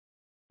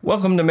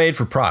Welcome to Made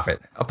for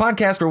Profit, a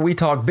podcast where we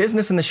talk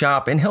business in the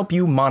shop and help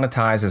you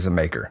monetize as a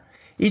maker.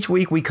 Each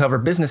week we cover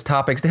business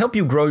topics to help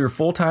you grow your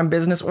full-time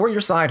business or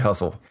your side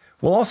hustle.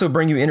 We'll also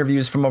bring you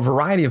interviews from a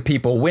variety of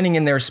people winning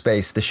in their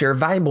space to share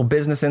valuable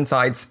business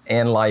insights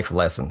and life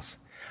lessons.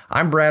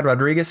 I'm Brad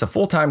Rodriguez, a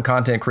full-time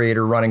content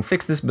creator running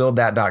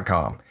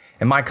FixThisBuildThat.com,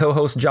 and my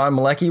co-host John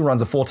Malecki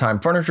runs a full-time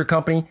furniture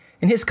company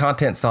and his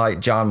content site,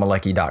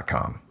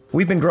 johnmalecki.com.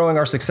 We've been growing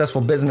our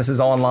successful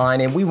businesses online,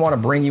 and we want to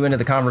bring you into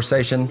the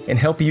conversation and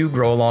help you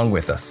grow along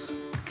with us.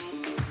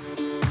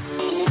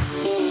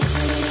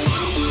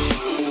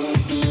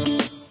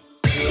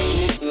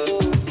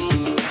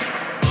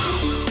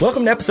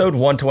 Welcome to episode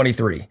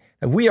 123.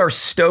 We are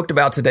stoked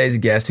about today's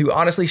guest, who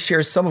honestly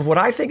shares some of what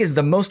I think is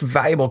the most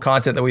valuable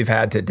content that we've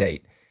had to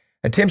date.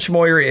 Tim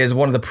Schmoyer is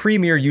one of the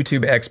premier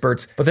YouTube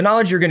experts, but the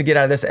knowledge you're going to get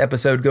out of this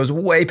episode goes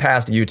way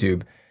past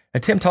YouTube.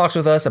 Tim talks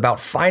with us about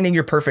finding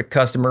your perfect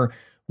customer,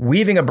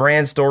 weaving a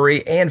brand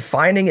story, and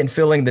finding and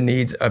filling the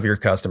needs of your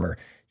customer.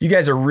 You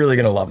guys are really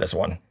going to love this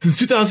one. Since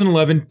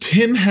 2011,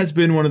 Tim has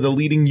been one of the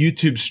leading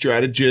YouTube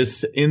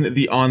strategists in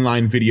the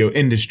online video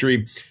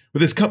industry,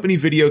 with his company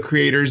Video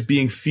Creators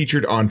being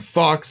featured on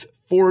Fox,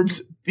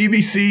 Forbes,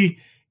 BBC,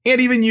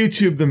 and even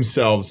YouTube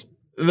themselves.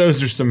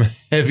 Those are some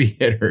heavy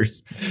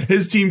hitters.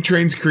 His team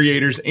trains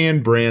creators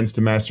and brands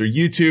to master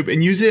YouTube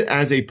and use it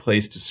as a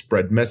place to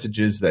spread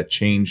messages that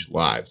change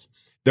lives.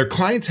 Their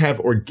clients have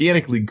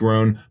organically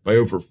grown by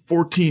over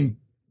 14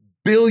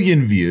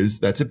 billion views,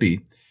 that's a B,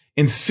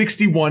 and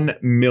 61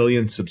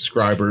 million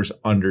subscribers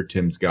under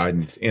Tim's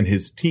guidance and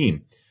his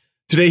team.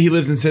 Today, he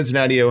lives in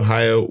Cincinnati,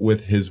 Ohio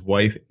with his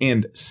wife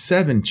and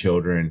 7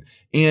 children.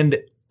 And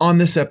on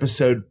this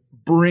episode,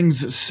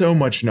 brings so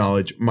much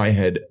knowledge, my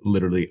head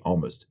literally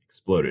almost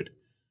exploded.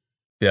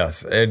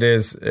 Yes, it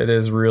is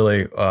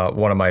really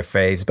one of my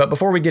faves. But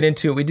before we get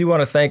into it, we do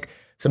want to thank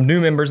some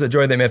new members that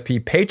joined the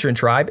MFP Patron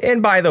Tribe.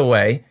 And by the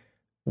way,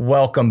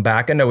 welcome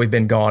back. I know we've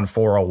been gone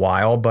for a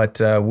while,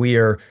 but we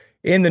are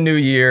in the new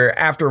year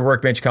after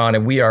Workbench Con,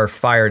 and we are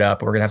fired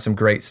up. We're going to have some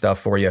great stuff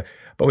for you.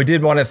 But we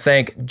did want to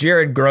thank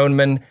Jared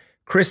Groneman,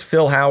 Chris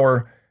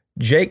Philhauer,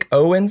 Jake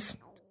Owens,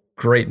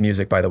 great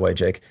music, by the way,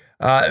 Jake,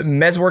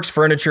 Mesworks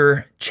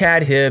Furniture,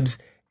 Chad Hibbs,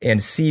 and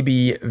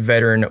CB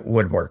Veteran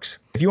Woodworks.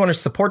 If you want to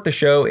support the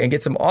show and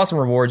get some awesome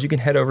rewards, you can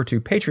head over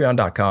to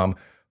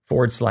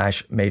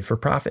patreon.com/made for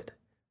profit.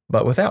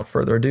 But without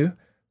further ado,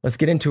 let's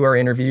get into our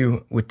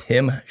interview with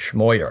Tim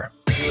Schmoyer.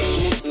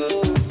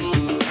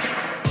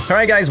 All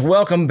right, guys,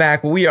 welcome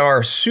back. We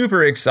are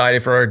super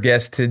excited for our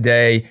guest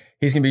today.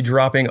 He's going to be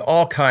dropping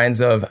all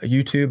kinds of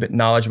YouTube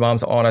knowledge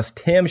bombs on us.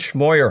 Tim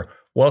Schmoyer,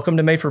 welcome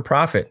to Made for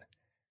Profit.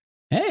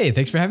 Hey,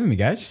 thanks for having me,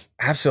 guys.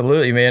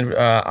 Absolutely, man.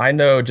 I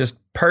know just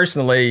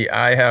personally,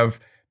 I have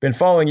been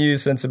following you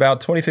since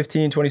about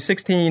 2015,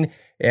 2016,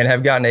 and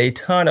have gotten a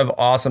ton of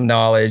awesome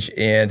knowledge.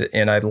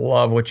 And I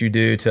love what you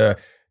do to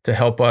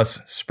help us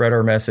spread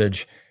our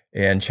message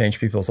and change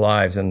people's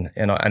lives. And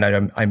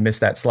I miss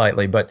that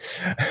slightly, but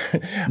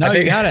no, I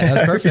think, you got it.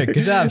 That's perfect.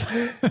 Good job.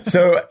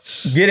 So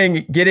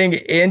getting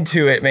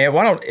into it, man,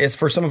 is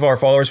for some of our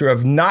followers who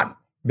have not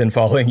been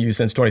following you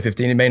since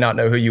 2015 and may not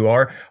know who you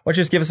are, why don't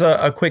you just give us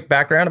a quick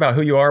background about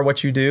who you are,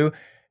 what you do,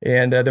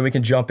 and then we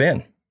can jump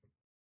in.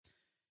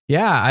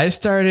 Yeah, I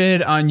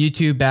started on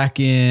YouTube back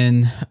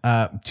in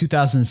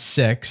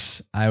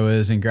 2006. I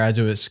was in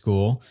graduate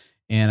school,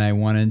 and I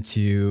wanted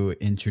to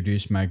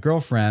introduce my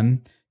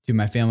girlfriend to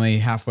my family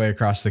halfway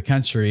across the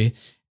country.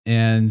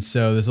 And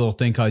so this little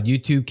thing called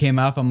YouTube came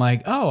up. I'm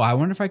like, oh, I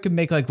wonder if I could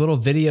make like little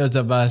videos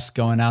of us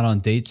going out on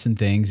dates and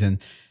things. And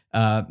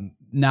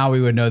now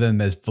we would know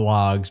them as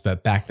vlogs,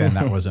 but back then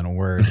that wasn't a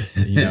word.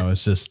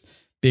 It's just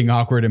being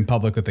awkward in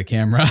public with the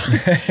camera.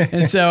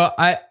 and so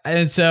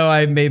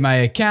I made my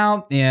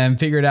account and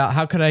figured out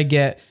how could I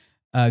get.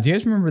 Do you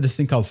guys remember this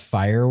thing called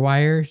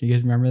Firewire? Do you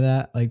guys remember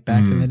that? Like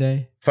back in the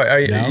day?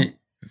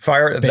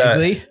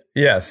 Vaguely?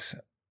 Yes.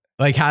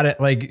 Like how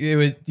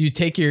to you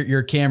take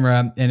your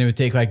camera and it would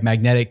take like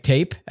magnetic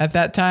tape at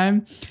that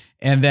time.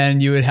 And then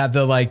you would have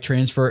to like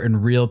transfer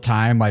in real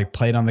time, like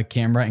play it on the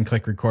camera and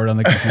click record on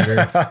the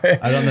computer.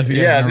 I don't know if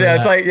you guys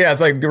remember that.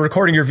 It's like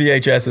recording your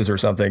VHSs or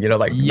something,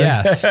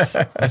 Yes,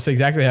 that's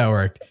exactly how it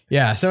worked.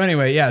 Yeah. So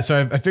anyway,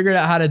 so I figured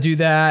out how to do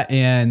that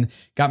and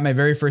got my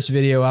very first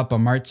video up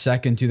on March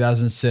 2nd,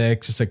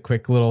 2006. It's a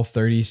quick little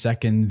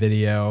 30-second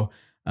video.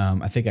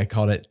 I think I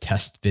called it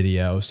test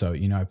video. So,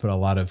 I put a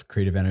lot of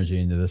creative energy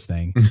into this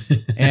thing.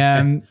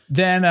 And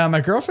then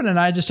my girlfriend and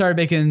I just started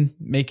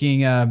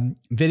making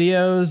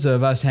videos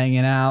of us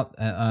hanging out,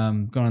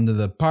 going to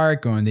the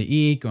park, going to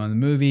eat, going to the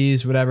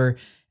movies, whatever.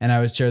 And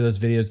I would share those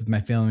videos with my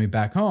family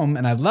back home.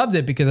 And I loved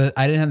it because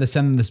I didn't have to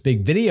send them this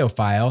big video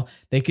file.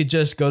 They could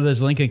just go to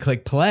this link and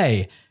click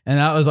play. And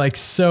that was like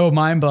so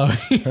mind blowing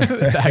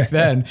back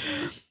then.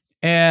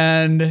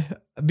 And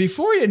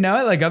before you know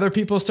it, like other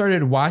people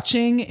started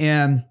watching,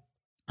 and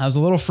I was a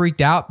little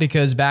freaked out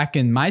because back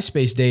in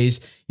MySpace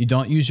days, you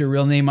don't use your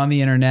real name on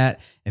the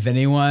internet. If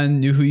anyone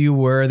knew who you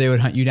were, they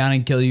would hunt you down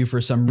and kill you for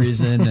some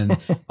reason, and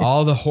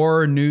all the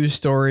horror news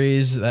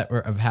stories that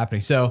were happening.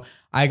 So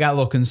I got a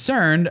little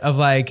concerned of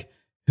like,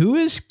 who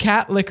is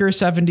Cat Liquor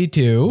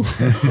 72?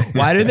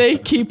 Why do they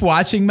keep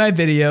watching my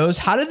videos?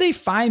 How do they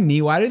find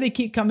me? Why do they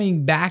keep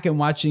coming back and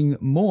watching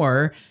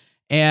more?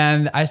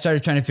 And I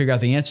started trying to figure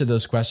out the answer to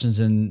those questions,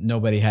 and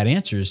nobody had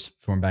answers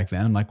for them back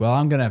then. I'm like, well,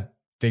 I'm going to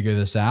figure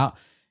this out.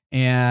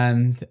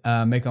 And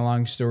make a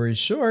long story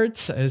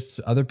short,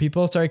 as other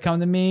people started coming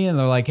to me and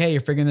they're like, hey,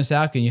 you're figuring this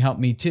out. Can you help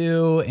me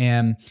too?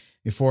 And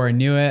before I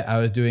knew it, I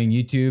was doing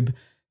YouTube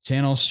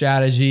channel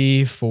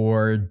strategy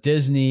for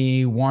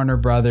Disney, Warner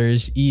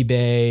Brothers,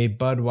 eBay,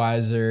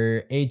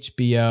 Budweiser,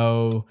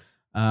 HBO.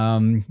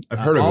 I've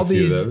heard of a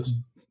few of those.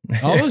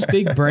 All those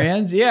big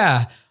brands.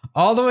 Yeah.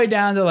 All the way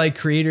down to like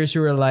creators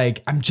who are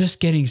like, I'm just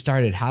getting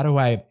started. How do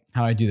I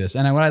do this?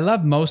 And what I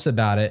love most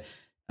about it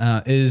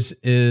is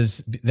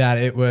that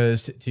it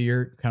was, to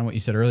your kind of what you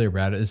said earlier,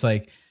 Brad, is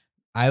like,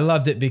 I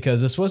loved it because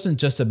this wasn't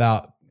just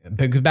about,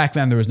 because back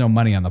then there was no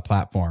money on the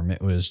platform.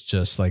 It was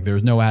just like, there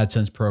was no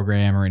AdSense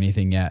program or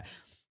anything yet.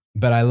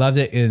 But I loved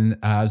it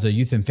I was a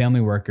youth and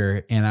family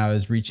worker, and I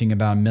was reaching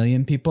about 1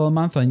 million people a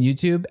month on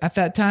YouTube at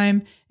that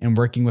time and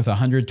working with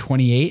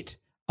 128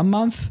 a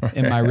month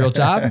in my real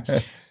job.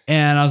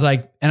 And I was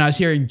like, and I was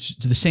hearing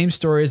the same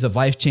stories of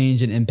life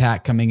change and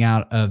impact coming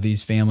out of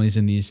these families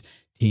and these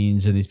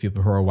teens and these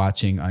people who are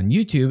watching on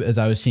YouTube as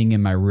I was seeing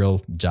in my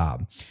real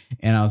job.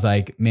 And I was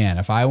like, man,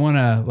 if I want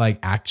to like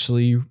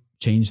actually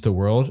change the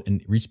world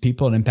and reach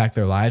people and impact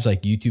their lives,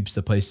 like YouTube's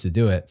the place to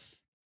do it.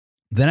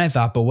 Then I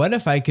thought, but what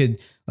if I could,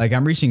 like,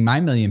 I'm reaching my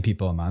 1 million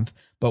people a month,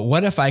 but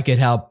what if I could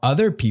help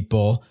other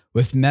people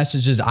with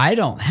messages I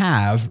don't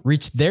have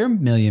reach their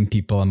 1 million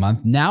people a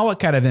month? Now, what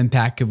kind of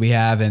impact could we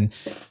have? And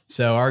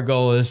so our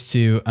goal is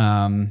to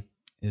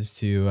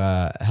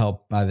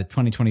help by the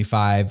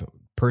 2025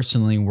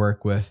 personally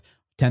work with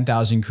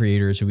 10,000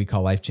 creators who we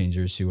call life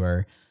changers, who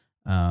are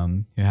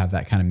who have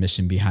that kind of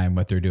mission behind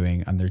what they're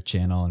doing on their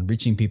channel and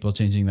reaching people,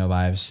 changing their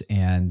lives.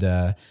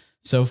 And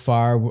so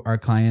far, our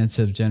clients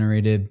have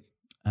generated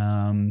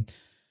 14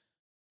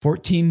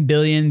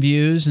 billion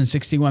views and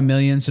 61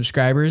 million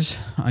subscribers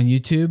on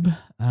YouTube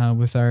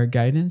with our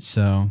guidance.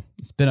 So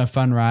it's been a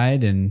fun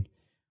ride. And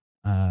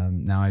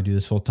now I do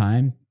this full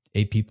time.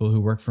 8 people who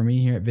work for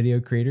me here at Video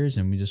Creators,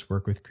 and we just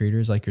work with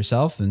creators like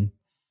yourself and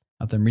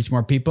help them reach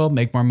more people,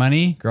 make more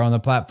money, grow on the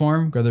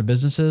platform, grow their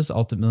businesses,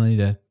 ultimately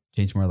to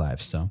change more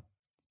lives. So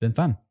it's been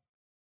fun.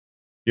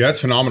 Yeah, that's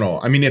phenomenal.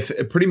 I mean, if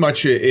pretty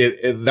much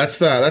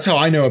that's how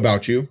I know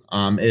about you,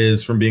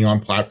 is from being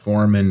on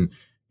platform and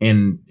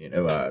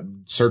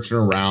searching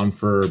around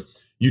for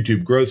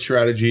YouTube growth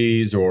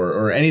strategies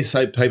or any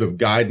type of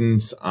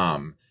guidance.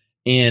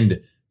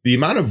 And the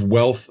amount of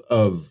wealth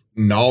of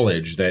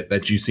knowledge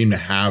that you seem to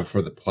have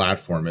for the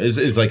platform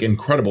is like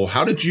incredible.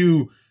 How did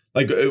you,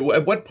 like,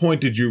 at what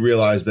point did you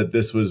realize that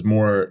this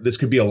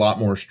could be a lot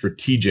more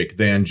strategic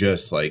than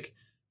just like,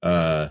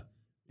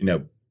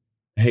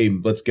 hey,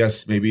 let's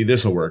guess maybe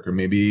this will work or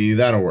maybe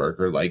that'll work,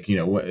 or like,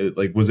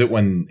 like, was it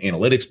when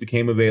analytics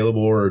became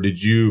available, or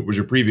was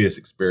your previous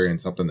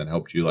experience something that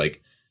helped you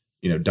like,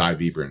 dive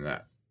deeper into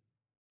that?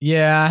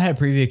 Yeah, I had a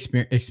previous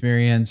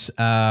experience.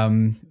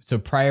 So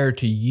prior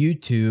to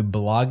YouTube,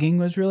 blogging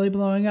was really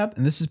blowing up,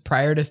 and this is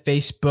prior to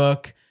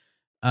Facebook.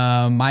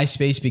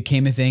 MySpace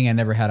became a thing. I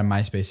never had a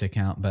MySpace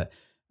account, but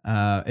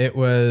it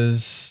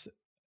was,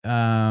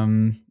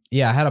 I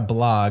had a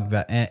blog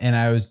and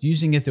I was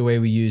using it the way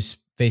we use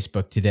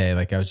Facebook today.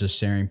 Like I was just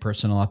sharing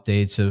personal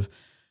updates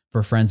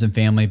for friends and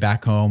family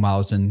back home while I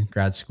was in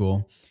grad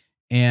school.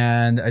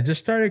 And I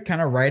just started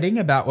kind of writing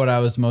about what I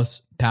was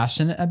most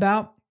passionate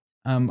about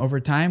over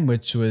time,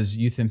 which was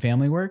youth and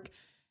family work.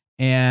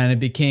 And it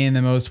became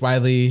the most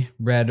widely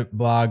read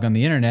blog on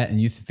the internet in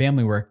youth and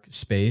family work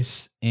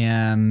space.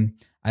 And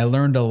I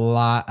learned a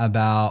lot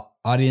about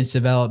audience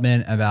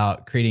development,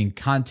 about creating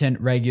content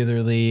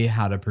regularly,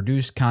 how to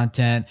produce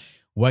content,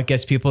 what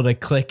gets people to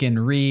click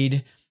and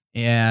read,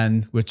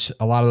 and which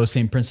a lot of those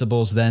same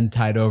principles then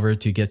tied over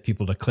to get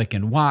people to click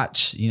and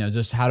watch,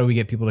 just how do we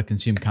get people to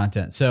consume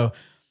content? So,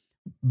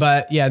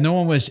 but yeah, no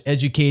one was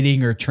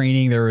educating or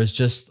training. There was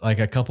just like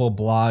a couple of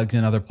blogs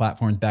and other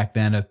platforms back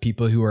then of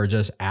people who are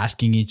just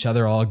asking each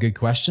other all good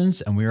questions,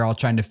 and we were all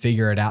trying to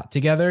figure it out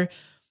together.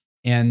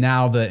 And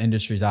now the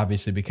industry's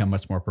obviously become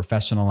much more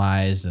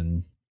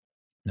professionalized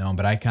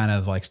but I kind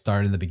of like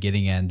started the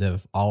beginning end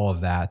of all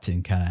of that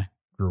and kind of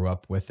grew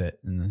up with it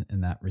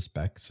in that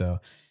respect. So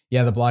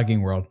yeah, the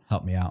blogging world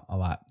helped me out a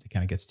lot to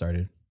kind of get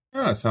started.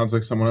 Oh, it sounds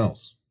like someone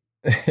else.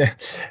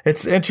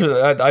 It's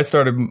interesting. I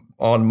started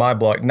on my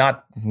blog,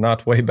 not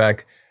way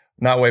back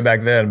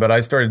then, but I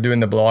started doing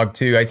the blog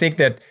too. I think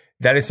that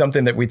is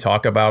something that we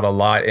talk about a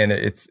lot, and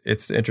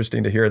it's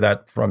interesting to hear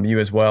that from you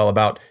as well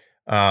about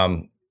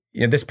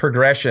this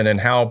progression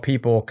and how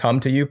people come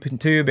to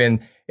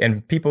YouTube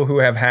and people who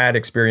have had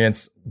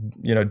experience,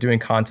 doing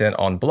content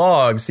on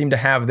blogs seem to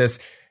have this,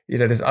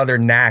 this other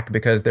knack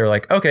because they're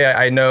like, okay,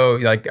 I know,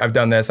 like I've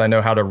done this, I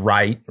know how to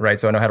write, right?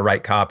 So I know how to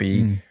write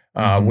copy,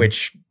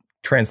 which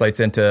translates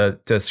into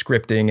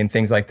scripting and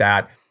things like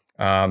that.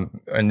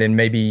 And then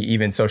maybe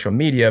even social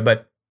media.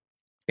 But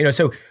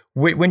So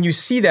when you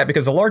see that,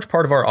 because a large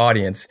part of our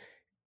audience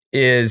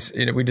is,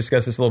 we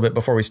discussed this a little bit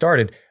before we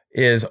started,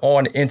 is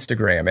on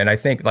Instagram. And I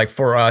think like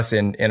for us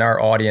in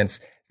our audience,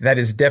 that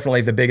is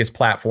definitely the biggest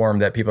platform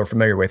that people are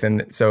familiar with.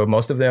 And so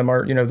most of them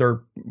are,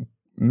 they're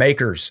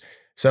makers.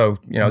 So,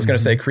 I was going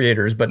to say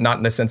creators, but not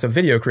in the sense of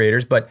video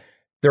creators, but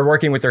they're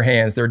working with their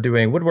hands. They're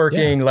doing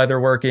woodworking,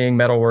 leatherworking,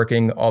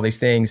 metalworking, all these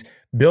things,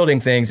 building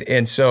things.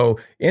 And so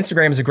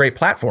Instagram is a great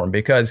platform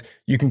because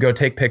you can go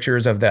take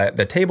pictures of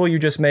the table you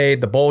just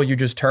made, the bowl you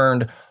just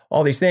turned,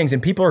 all these things.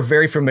 And people are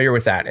very familiar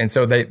with that. And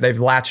so they've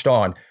latched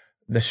on.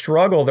 The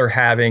struggle they're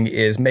having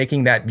is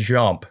making that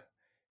jump,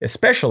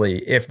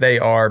 especially if they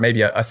are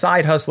maybe a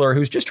side hustler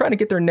who's just trying to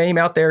get their name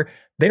out there.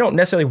 They don't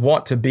necessarily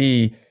want to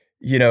be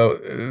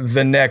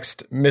the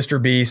next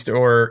Mr. Beast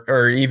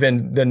or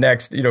even the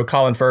next,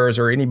 Colin Furze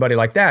or anybody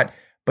like that,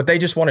 but they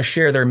just want to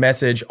share their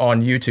message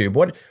on YouTube.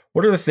 What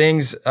are the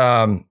things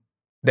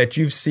that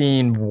you've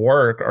seen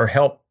work or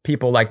help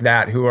people like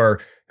that who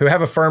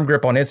have a firm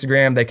grip on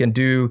Instagram? They can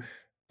do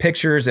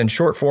pictures and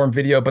short form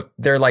video, but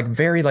they're like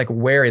very like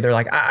wary. They're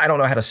like, I don't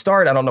know how to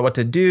start. I don't know what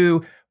to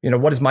do.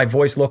 What does my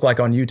voice look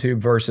like on YouTube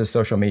versus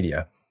social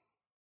media?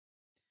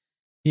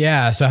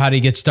 Yeah. So how do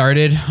you get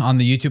started on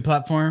the YouTube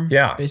platform?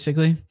 Yeah.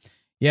 Basically.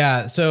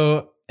 Yeah.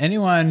 So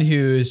anyone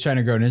who's trying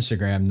to grow an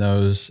Instagram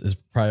is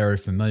probably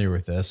already familiar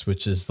with this,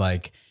 which is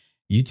like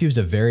YouTube's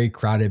a very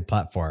crowded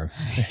platform,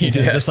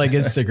 just like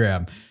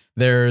Instagram.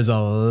 There's a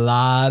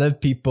lot of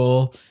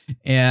people,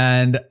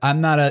 and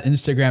I'm not an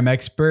Instagram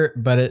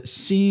expert, but it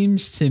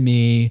seems to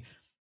me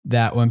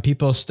that when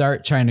people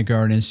start trying to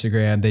grow an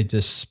Instagram, they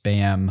just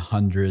spam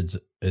hundreds,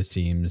 it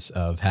seems,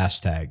 of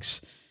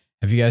hashtags.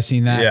 Have you guys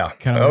seen that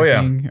kind of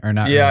thing or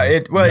not? Yeah,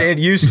 really? It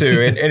used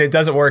to, and it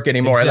doesn't work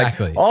anymore.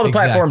 Exactly. Like, all the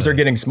platforms are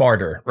getting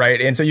smarter, right?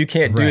 And so you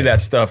can't do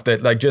that stuff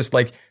that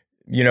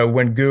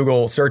when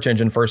Google search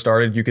engine first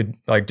started, you could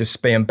like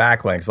just spam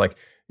backlinks. Like,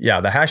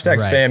 the hashtag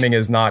spamming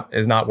is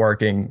not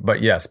working,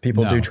 but yes,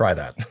 people do try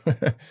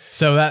that.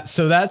 So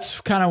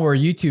that's kind of where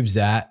YouTube's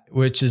at,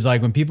 which is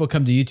like when people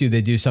come to YouTube,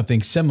 they do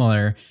something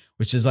similar,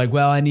 which is like,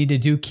 well, I need to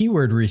do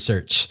keyword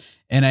research.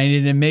 And I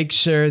need to make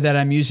sure that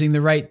I'm using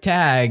the right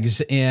tags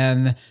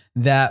and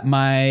that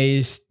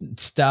my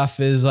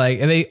stuff is like,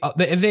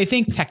 they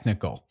think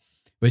technical,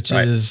 which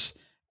is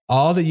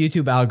all the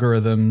YouTube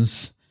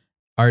algorithms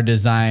are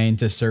designed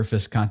to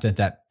surface content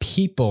that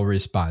people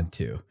respond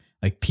to,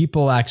 like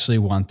people actually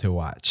want to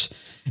watch.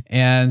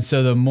 And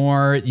so the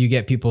more you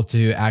get people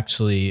to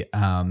actually,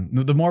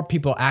 the more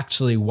people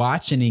actually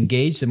watch and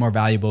engage, the more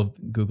valuable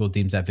Google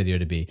deems that video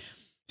to be.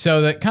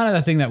 So the kind of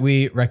the thing that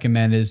we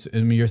recommend is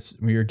when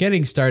you're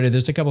getting started,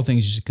 there's a couple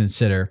things you should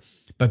consider,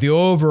 but the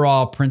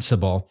overall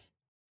principle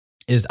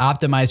is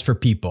optimize for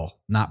people,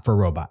 not for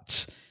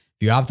robots.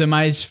 If you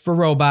optimize for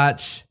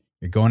robots,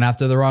 you're going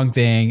after the wrong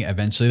thing.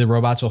 Eventually the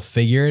robots will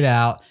figure it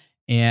out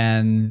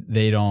and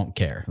they don't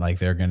care. Like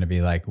they're going to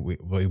be like,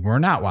 we're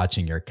not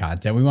watching your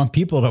content. We want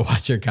people to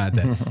watch your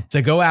content.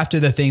 So go after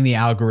the thing the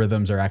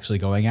algorithms are actually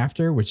going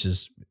after, which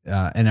is,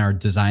 and are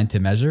designed to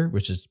measure,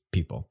 which is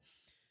people.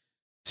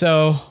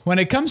 So when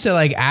it comes to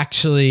like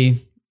actually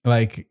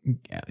like,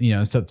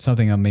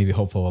 something I'm maybe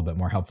hopeful a little bit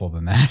more helpful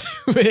than that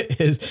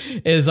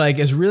is like,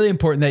 it's really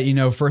important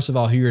that, first of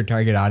all, who your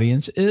target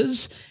audience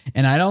is.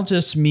 And I don't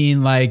just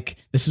mean like,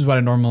 this is what I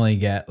normally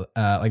get. Like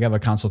I have a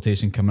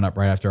consultation coming up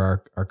right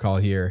after our call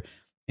here.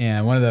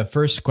 And one of the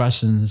first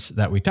questions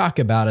that we talk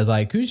about is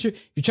like, you're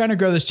trying to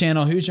grow this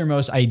channel, who's your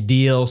most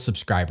ideal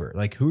subscriber?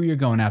 Like who are you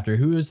going after?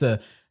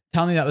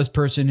 Tell me about this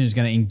person who's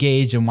going to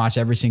engage and watch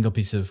every single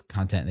piece of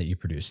content that you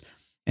produce.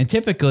 And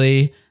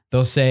typically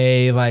they'll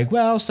say like,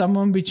 well,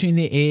 someone between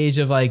the age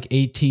of like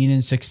 18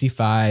 and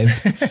 65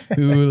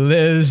 who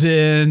lives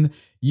in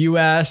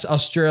US,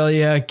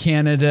 Australia,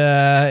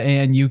 Canada,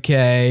 and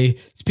UK,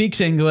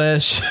 speaks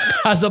English,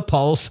 has a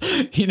pulse,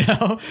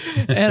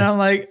 and I'm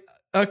like,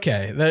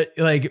 okay,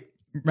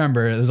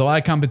 remember, there's a lot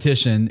of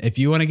competition. If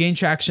you want to gain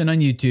traction on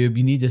YouTube,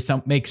 you need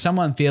to make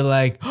someone feel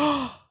like,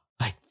 oh,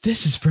 like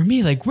this is for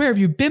me. Like, where have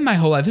you been my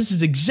whole life? This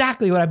is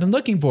exactly what I've been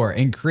looking for,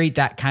 and create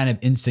that kind of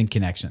instant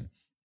connection.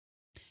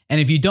 And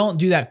if you don't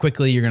do that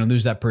quickly, you're going to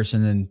lose that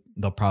person and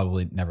they'll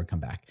probably never come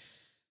back.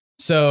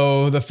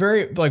 So one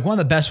of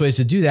the best ways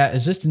to do that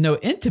is just to know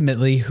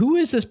intimately, who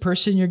is this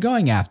person you're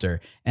going after?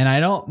 And I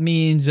don't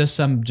mean just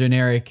some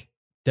generic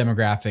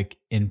demographic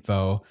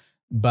info,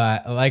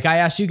 but like I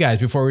asked you guys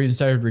before we even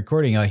started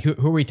recording, like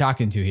who are we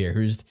talking to here?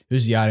 Who's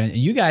the audience?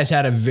 And you guys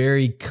had a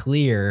very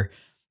clear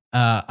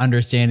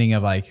understanding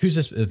of like, who's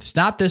this? It's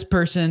not this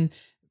person,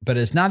 but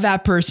it's not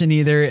that person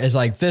either. It's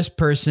like this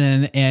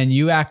person. And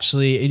you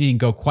didn't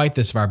go quite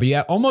this far, but you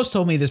almost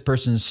told me this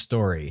person's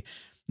story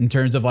in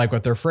terms of like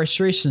what their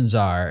frustrations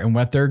are and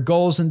what their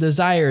goals and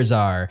desires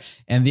are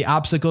and the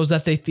obstacles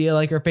that they feel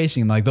like are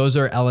facing. Like those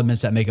are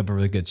elements that make up a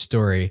really good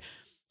story.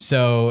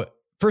 So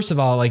first of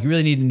all, like you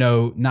really need to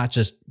know not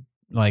just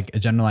like a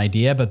general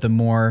idea, but the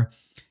more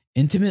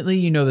intimately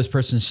you know this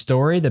person's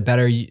story, the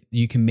better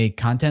you can make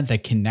content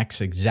that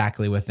connects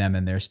exactly with them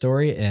and their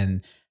story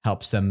and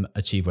helps them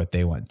achieve what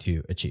they want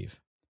to achieve.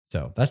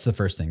 So that's the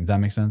first thing. Does that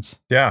make sense?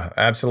 Yeah,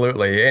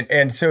 absolutely.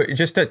 And so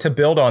just to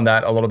build on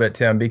that a little bit,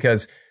 Tim,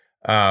 because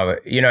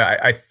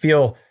I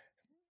feel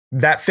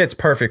that fits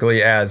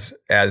perfectly as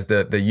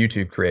the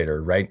YouTube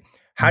creator, right?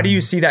 How do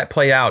you see that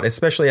play out,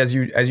 especially as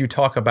you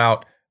talk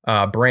about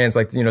brands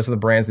like, some of the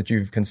brands that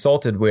you've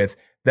consulted with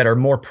that are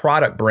more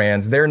product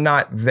brands? They're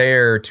not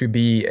there to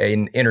be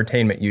an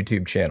entertainment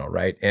YouTube channel,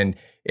 right? And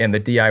in the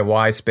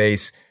DIY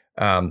space,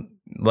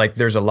 like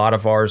there's a lot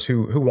of ours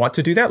who want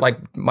to do that.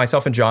 Like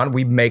myself and John,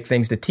 we make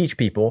things to teach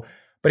people.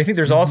 But I think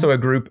there's also a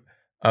group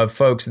of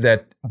folks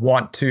that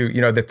want to,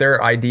 that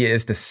their idea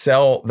is to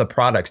sell the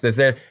products. Is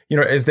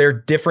there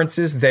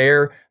differences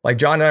there? Like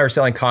John and I are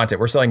selling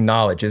content, we're selling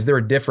knowledge. Is there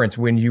a difference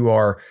when you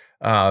are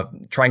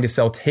trying to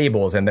sell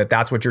tables and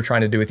that's what you're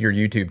trying to do with your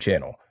YouTube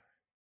channel?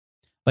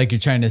 Like you're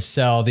trying to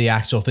sell the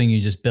actual thing you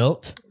just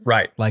built?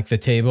 Right. Like the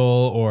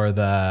table or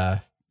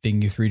the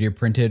thing you 3D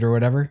printed or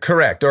whatever?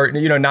 Correct. Or,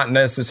 not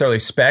necessarily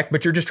spec,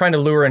 but you're just trying to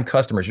lure in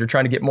customers. You're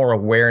trying to get more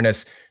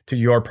awareness to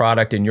your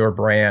product and your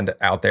brand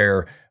out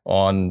there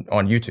on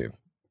YouTube.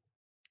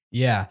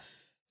 Yeah.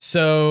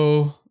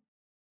 So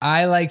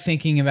I like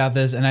thinking about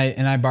this, and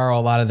I borrow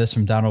a lot of this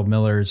from Donald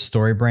Miller's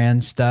Story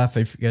Brand stuff.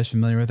 Are you guys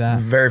familiar with that?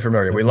 Very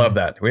familiar. We love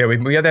that.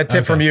 We had that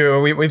tip from you.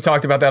 We've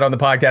talked about that on the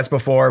podcast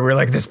before. We're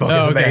like, this book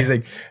is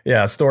amazing.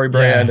 Yeah. Story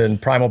Brand and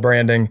Primal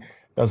Branding.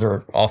 Those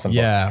are awesome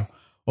books.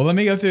 Well, let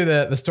me go through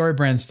the Story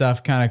Brand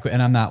stuff kind of,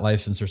 and I'm not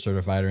licensed or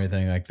certified or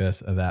anything like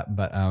that,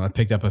 but I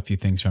picked up a few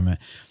things from it,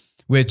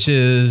 which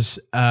is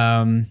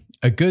a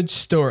good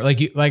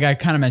story. Like I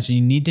kind of mentioned,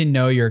 you need to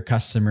know your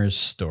customer's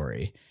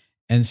story.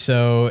 And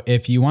so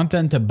if you want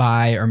them to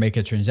buy or make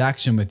a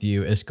transaction with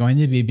you, it's going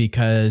to be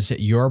because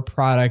your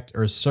product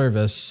or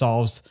service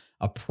solves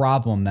a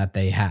problem that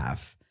they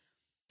have.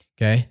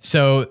 Okay.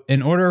 So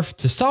in order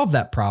to solve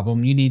that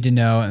problem, you need to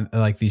know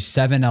like these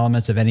 7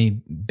 elements of any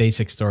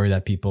basic story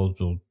that people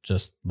will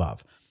just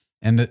love.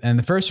 And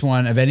the first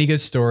one of any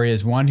good story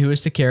is 1, who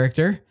is the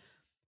character?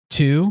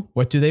 2,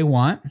 what do they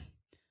want?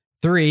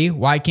 3,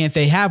 why can't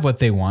they have what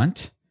they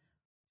want?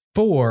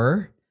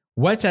 4,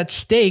 what's at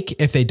stake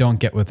if they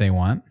don't get what they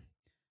want?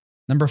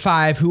 Number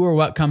 5, who or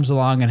what comes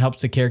along and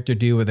helps the character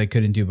do what they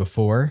couldn't do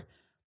before?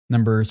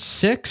 Number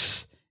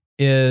 6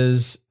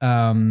 is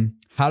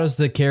how does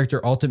the character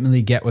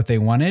ultimately get what they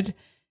wanted?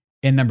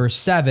 And number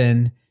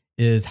 7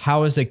 is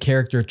how is the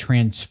character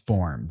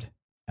transformed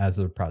as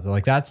a process?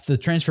 Like that's the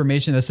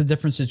transformation. That's the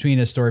difference between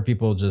a story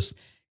people just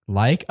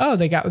like, oh,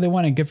 they got what they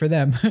wanted, good for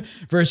them,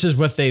 versus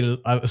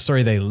a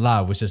story they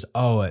love, which is,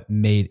 oh, it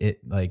made it,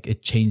 like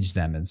it changed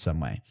them in some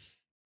way.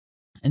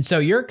 And so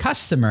your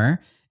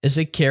customer is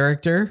a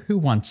character who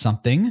wants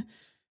something,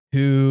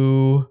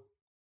 who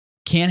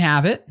can't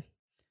have it.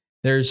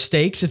 There's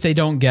stakes if they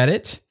don't get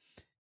it.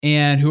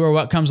 And who or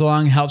what comes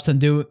along and helps them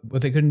do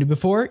what they couldn't do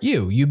before?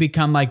 You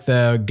become like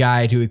the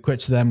guide who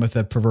equips them with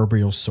a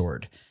proverbial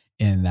sword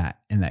in that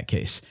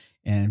case.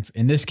 And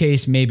in this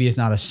case, maybe it's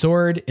not a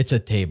sword, it's a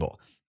table,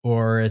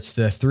 or it's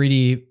the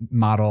 3D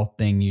model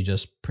thing you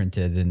just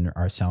printed and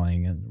are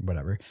selling and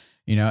whatever,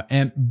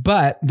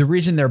 but the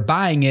reason they're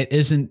buying it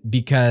isn't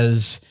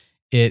because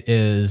it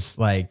is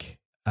like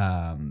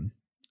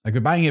they're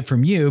buying it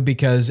from you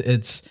because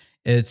it's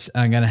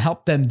going to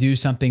help them do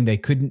something they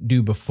couldn't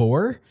do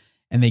before.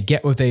 And they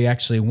get what they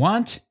actually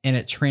want, and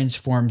it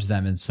transforms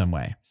them in some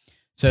way.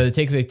 So to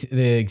take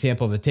the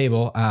example of a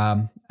table,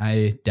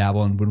 I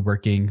dabble in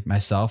woodworking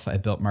myself. I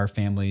built my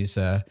family's,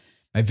 my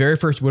very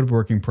first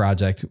woodworking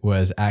project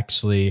was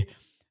actually,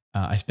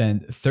 I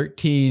spent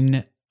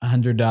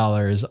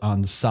 $1,300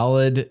 on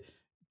solid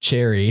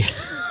cherry.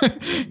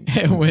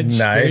 And went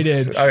straight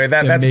in. Okay,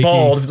 that's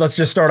bold. Let's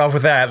just start off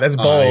with that. That's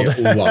bold.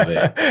 I love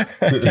it.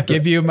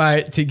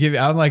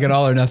 I'm like an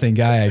all or nothing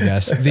guy, I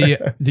guess.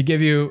 To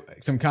give you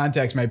some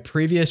context, my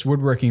previous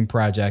woodworking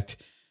project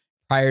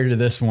prior to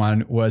this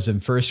one was in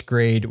first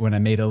grade when I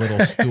made a little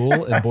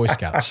stool in Boy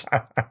Scouts.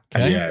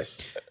 Okay?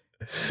 Yes.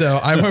 So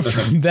I went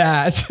from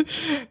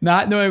that,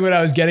 not knowing what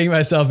I was getting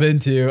myself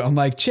into. I'm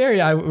like, cherry,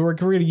 we're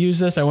going to use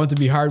this. I want it to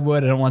be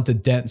hardwood. I don't want the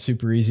dent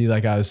super easy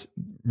like I was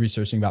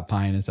researching about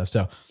pine and stuff.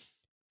 So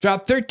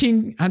dropped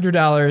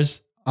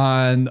 $1,300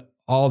 on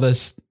all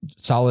this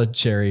solid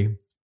cherry,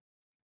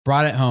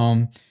 brought it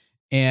home.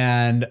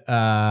 And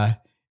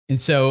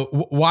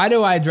so why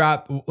do I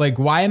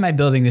why am I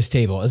building this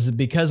table? Is it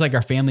because like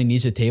our family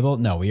needs a table?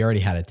 No, we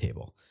already had a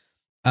table.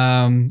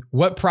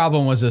 What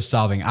problem was this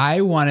solving? I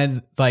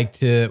wanted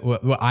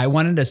what I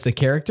wanted as the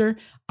character,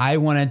 I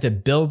wanted to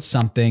build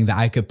something that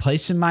I could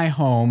place in my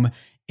home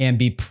and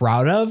be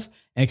proud of.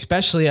 And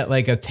especially at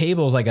like a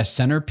table is like a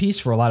centerpiece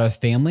for a lot of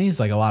families,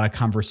 like a lot of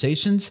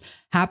conversations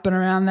happen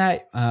around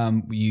that.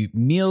 You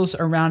meals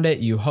around it,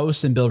 you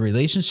host and build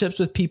relationships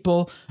with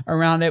people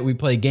around it. We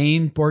play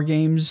board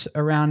games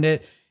around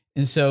it.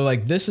 And so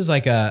like, this is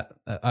like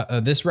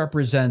this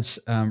represents,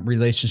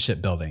 relationship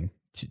building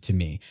to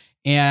me.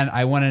 And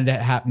I wanted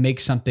to make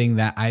something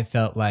that I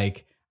felt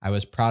like I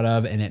was proud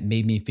of, and it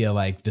made me feel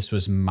like this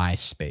was my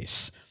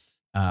space.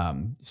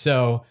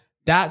 So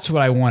That's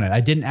what I wanted.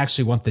 I didn't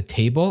actually want the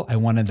table. I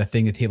wanted the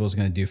thing the table was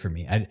going to do for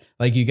me.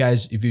 Like you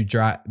guys, if you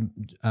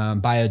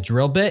buy a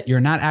drill bit, you're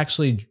not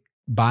actually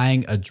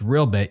buying a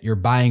drill bit. You're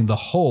buying the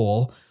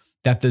hole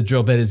that the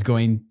drill bit is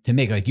going to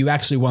make. Like you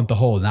actually want the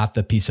hole, not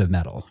the piece of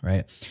metal,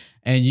 right?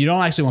 And you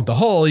don't actually want the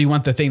hole. You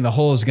want the thing the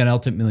hole is going to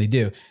ultimately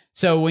do.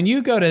 So when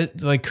you go to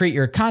like create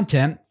your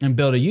content and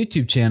build a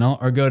YouTube channel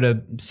or go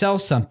to sell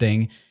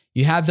something,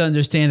 you have to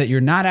understand that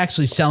you're not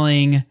actually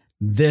selling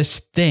this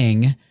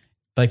thing,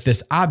 like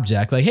this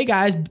object, like, hey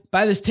guys,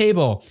 buy this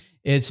table.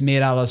 It's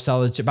made out of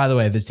solid. By the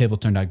way, this table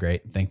turned out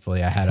great.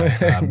 Thankfully, I had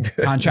a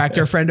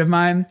contractor friend of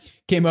mine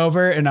came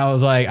over, and I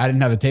was like, I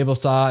didn't have a table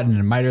saw and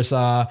a miter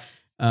saw.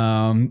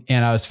 And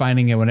I was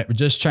finding it when it was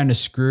just trying to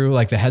screw,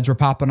 like the heads were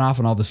popping off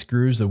and all the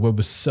screws, the wood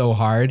was so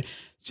hard.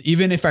 So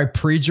even if I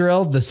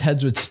pre-drilled, this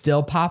heads would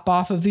still pop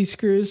off of these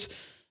screws.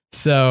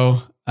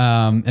 So,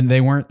 and they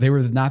were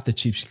not the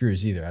cheap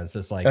screws either. I was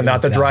just like, and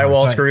not the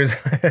drywall screws.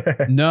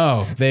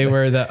 No, they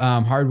were the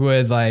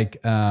hardwood,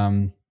 like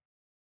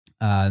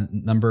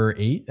number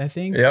 8, I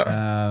think.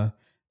 Yeah.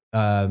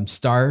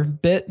 Star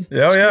bit.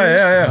 Oh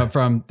yeah.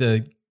 From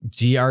the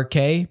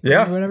GRK.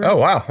 Yeah. Or whatever. Oh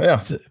wow. Yeah.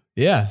 So,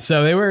 yeah.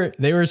 So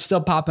they were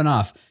still popping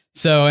off.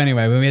 So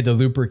anyway, we had to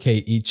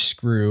lubricate each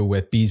screw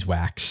with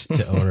beeswax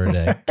in order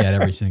to get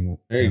everything.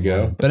 There you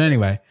go. But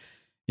anyway,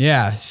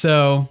 yeah.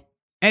 So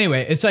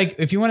anyway, it's like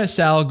if you want to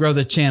sell, grow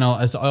the channel,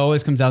 it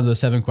always comes down to the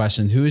 7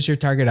 questions. Who is your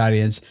target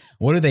audience?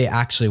 What do they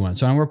actually want?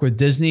 So I work with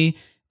Disney,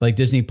 like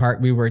Disney Park.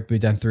 We've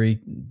done 3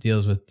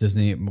 deals with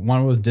Disney.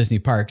 One was Disney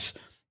Parks.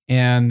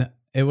 And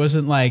it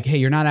wasn't like, hey,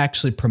 you're not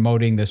actually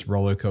promoting this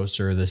roller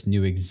coaster or this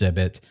new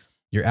exhibit.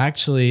 You're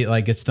actually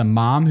like, it's the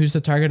mom who's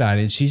the target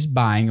audience. She's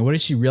buying. What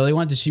does she really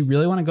want? Does she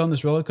really want to go on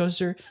this roller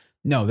coaster?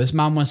 No, this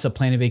mom wants to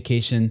plan a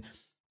vacation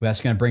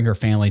that's going to bring her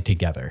family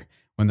together.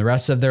 When the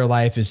rest of their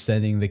life is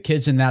sending the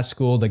kids in that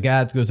school, the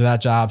dad goes to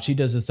that job, she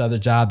does this other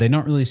job. They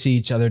don't really see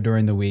each other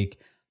during the week.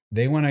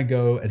 They want to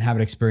go and have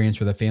an experience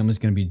where the family's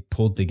going to be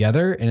pulled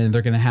together, and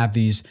they're going to have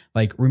these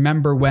like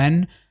remember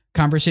when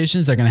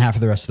conversations they're going to have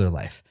for the rest of their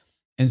life.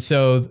 And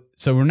so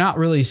we're not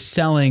really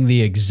selling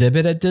the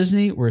exhibit at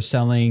Disney. We're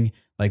selling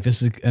like,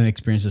 this is an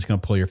experience that's going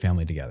to pull your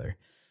family together.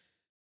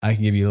 I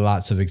can give you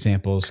lots of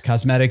examples.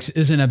 Cosmetics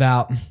isn't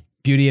about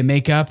beauty and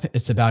makeup.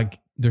 It's about,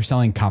 they're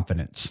selling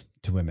confidence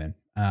to women.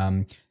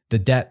 The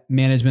debt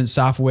management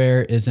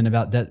software isn't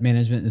about debt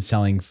management. It's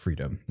selling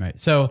freedom,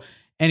 right? So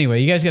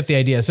anyway, you guys get the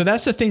idea. So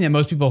that's the thing that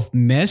most people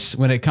miss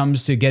when it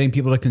comes to getting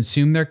people to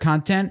consume their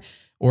content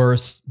or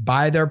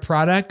buy their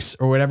products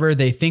or whatever.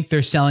 They think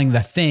they're selling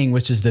the thing,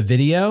 which is the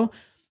video,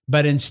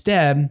 but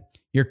instead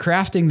you're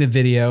crafting the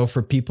video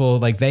for people.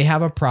 Like they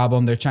have a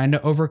problem, they're trying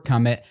to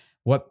overcome it.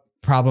 What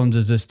problem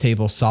does this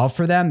table solve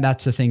for them?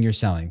 That's the thing you're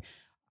selling.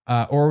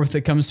 Or if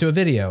it comes to a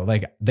video,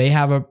 like they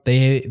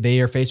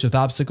are faced with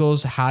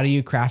obstacles. How do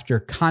you craft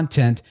your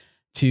content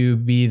to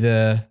be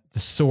the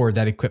sword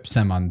that equips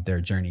them on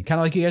their journey?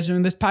 Kind of like you guys are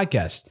doing this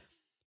podcast.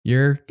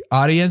 Your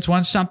audience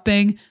wants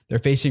something, they're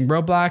facing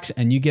roadblocks,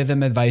 and you give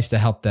them advice to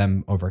help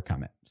them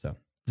overcome it. So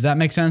does that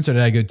make sense, or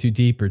did I go too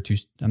deep or too?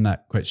 I'm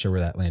not quite sure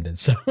where that landed.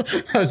 So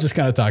I was just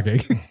kind of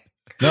talking.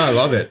 No, I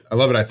love it.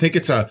 I think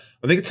it's a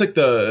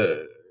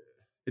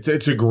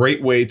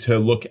great way to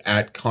look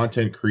at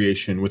content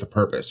creation with a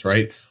purpose,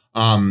 right?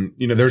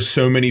 There's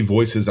so many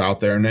voices out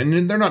there,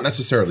 and they're not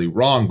necessarily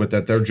wrong, but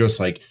that they're just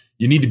like,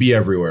 you need to be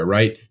everywhere,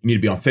 right? You need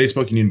to be on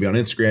Facebook, you need to be on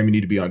Instagram, you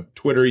need to be on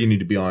Twitter, you need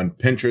to be on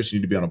Pinterest, you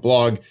need to be on a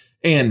blog,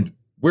 and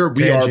Don't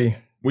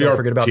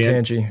forget about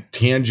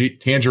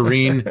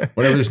Tangerine,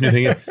 whatever this new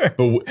thing is.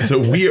 But so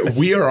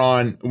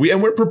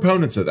we're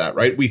proponents of that,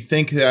 right? We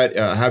think that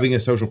having a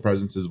social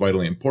presence is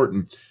vitally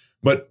important.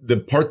 But the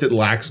part that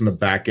lacks in the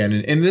back end,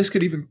 and this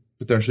could even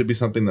potentially be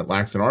something that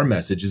lacks in our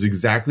message, is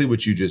exactly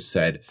what you just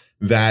said.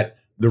 That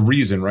the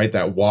reason, right?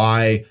 That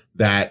why,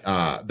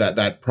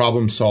 that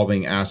problem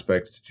solving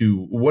aspect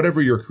to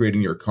whatever you're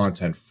creating your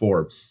content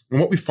for. And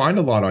what we find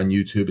a lot on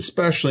YouTube,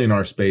 especially in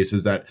our space,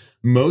 is that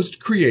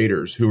most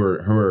creators who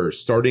are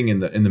starting in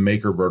the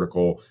maker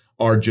vertical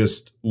are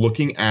just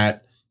looking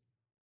at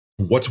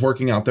what's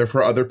working out there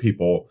for other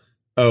people.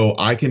 Oh,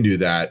 I can do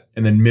that.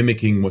 And then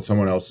mimicking what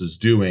someone else is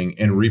doing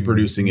and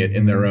reproducing it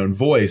in their own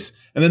voice.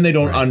 And then they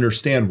don't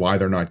understand why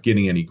they're not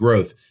getting any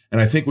growth. And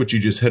I think what you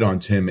just hit on,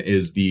 Tim,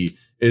 is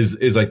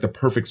like the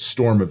perfect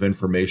storm of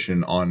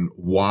information on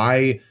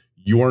why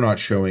you're not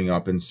showing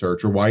up in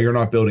search or why you're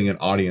not building an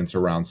audience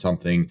around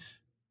something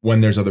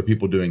when there's other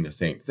people doing the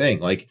same thing.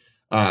 Like,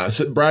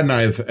 so Brad and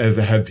I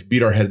have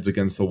beat our heads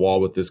against the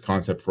wall with this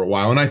concept for a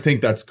while. And I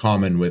think that's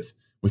common with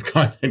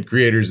content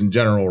creators in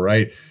general,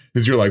 right?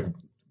 Because you're like,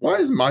 why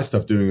isn't my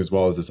stuff doing as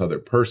well as this other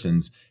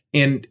person's?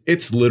 And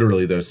it's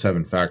literally those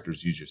 7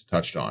 factors you just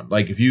touched on.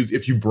 Like if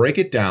you break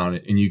it down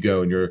and you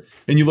go and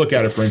you look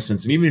at it, for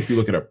instance, and even if you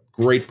look at a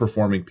great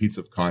performing piece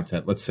of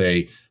content, let's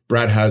say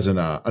Brad has an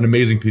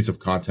amazing piece of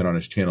content on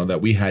his channel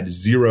that we had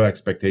 0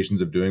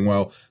 expectations of doing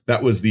well.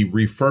 That was the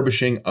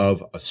refurbishing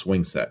of a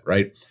swing set,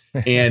 right?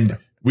 And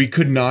we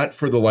could not,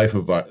 for the life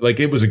of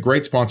it was a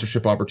great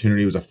sponsorship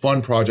opportunity. It was a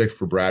fun project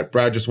for Brad.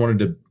 Brad just wanted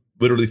to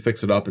literally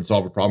fix it up and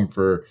solve a problem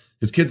for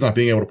his kids not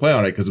being able to play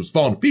on it because it was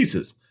falling to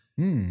pieces.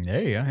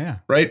 There you go. Yeah.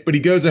 Right. But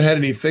he goes ahead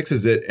and he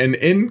fixes it. And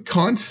in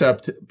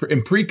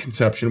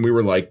preconception, we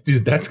were like,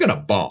 dude, that's going to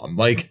bomb.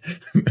 Like,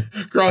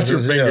 cross your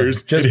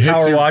fingers. Just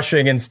power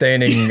washing and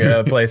staining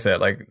playset.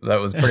 Like, that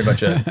was pretty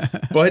much it.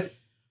 But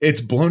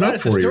it's blown up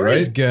for you, right?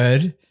 The story's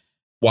good.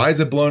 Why is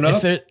it blown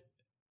up?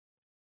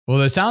 Well,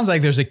 it sounds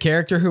like there's a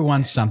character who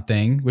wants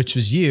something, which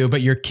was you,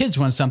 but your kids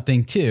want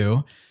something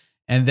too.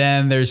 And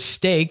then there's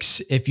stakes.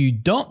 If you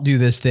don't do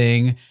this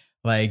thing,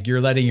 like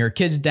you're letting your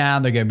kids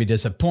down, they're going to be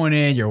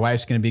disappointed. Your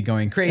wife's going to be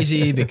going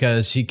crazy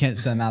because she can't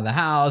send them out of the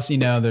house. You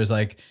know, there's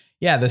like,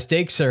 yeah, the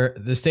stakes are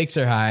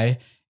high.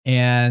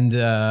 And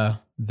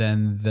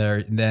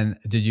then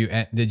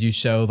did you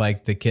show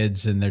like the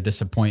kids and their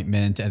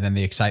disappointment and then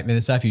the excitement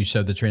and stuff? You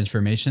showed the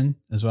transformation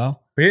as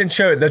well? We didn't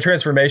show the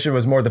transformation,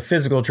 was more the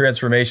physical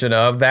transformation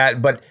of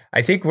that. But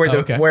I think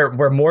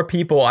where more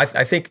people, I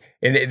think,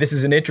 and this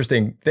is an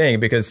interesting thing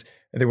because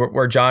I think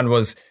where John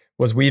was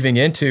weaving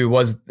into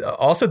was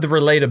also the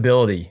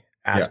relatability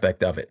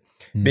aspect of it.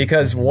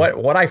 Because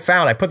what I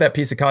found, I put that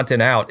piece of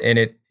content out and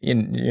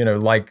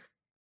like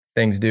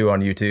things do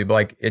on YouTube,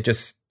 like it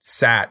just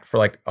sat for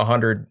like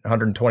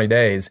 120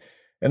 days.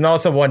 And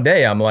also one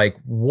day I'm like,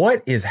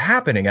 what is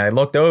happening? I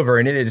looked over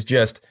and it is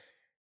just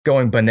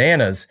going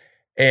bananas.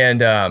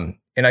 And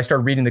I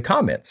started reading the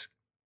comments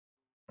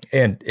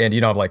and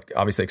I'm like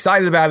obviously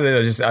excited about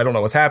it. I don't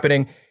know what's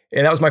happening.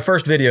 And that was my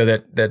first video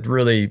that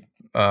really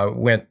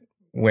went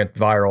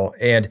viral.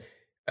 And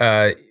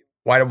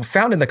what I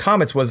found in the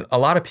comments was a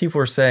lot of people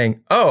were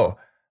saying, oh,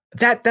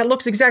 that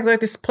looks exactly like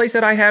this place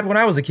that I had when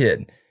I was a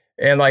kid.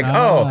 And like,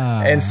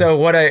 and so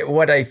what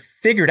I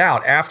figured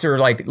out after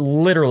like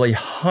literally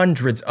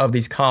hundreds of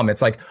these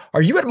comments, like,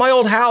 are you at my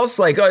old house?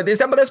 Like,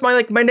 that's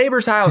my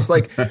neighbor's house.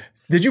 Like,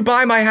 did you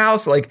buy my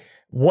house? Like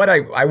what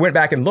I went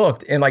back and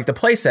looked and like the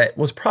playset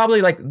was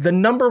probably like the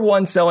number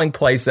one selling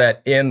playset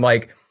in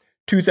like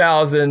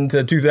 2000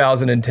 to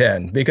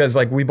 2010, because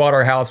like we bought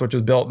our house, which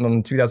was built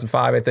in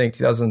 2005, I think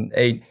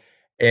 2008,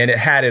 and it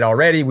had it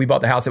already. We bought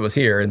the house that was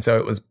here. And so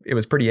it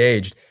was pretty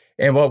aged.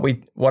 And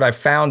what I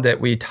found that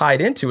we tied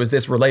into is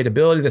this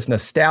relatability, this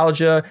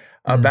nostalgia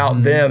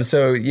about them.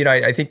 So,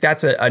 I think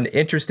that's an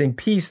interesting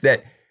piece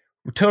that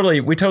we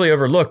totally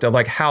overlooked, of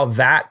like how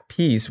that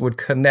piece would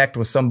connect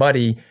with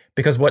somebody,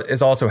 because what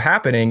is also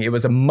happening, it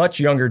was a much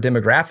younger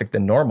demographic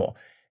than normal.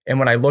 And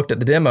when I looked at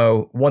the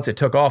demo, once it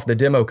took off, the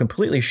demo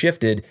completely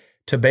shifted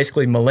to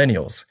basically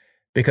millennials,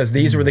 because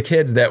these were the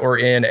kids that were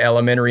in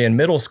elementary and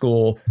middle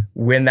school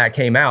when that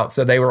came out.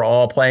 So they were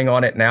all playing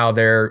on it. Now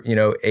they're,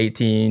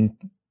 18,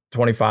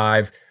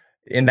 25,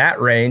 in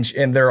that range,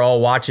 and they're all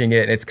watching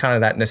it. And it's kind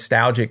of that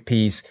nostalgic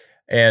piece.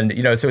 And,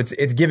 so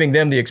it's giving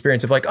them the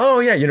experience of like, oh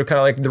yeah, kind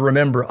of like the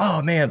remember,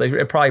 oh man, like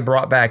it probably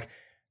brought back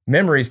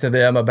memories to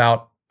them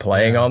about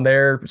playing on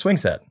their swing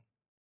set.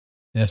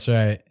 That's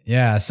right.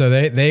 Yeah. So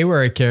they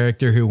were a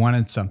character who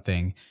wanted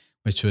something,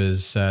 which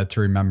was to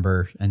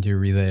remember and to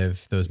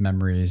relive those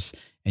memories.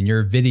 And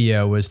your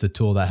video was the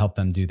tool that helped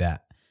them do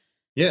that.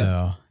 Yeah.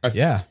 So,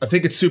 I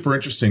think it's super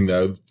interesting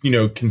though.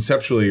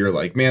 Conceptually, you're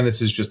like, man,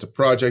 this is just a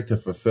project to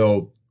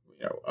fulfill,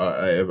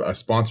 a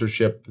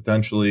sponsorship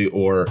potentially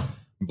or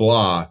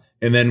blah.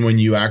 And then when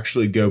you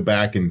actually go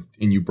back and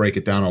you break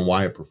it down on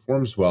why it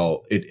performs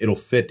well, it'll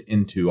fit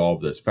into all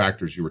of those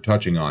factors you were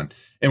touching on.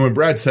 And when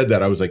Brad said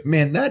that, I was like,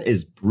 man, that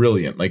is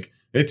brilliant. Like,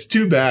 it's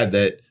too bad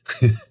that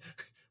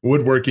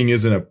woodworking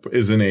isn't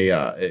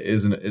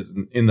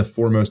in the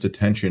foremost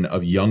attention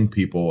of young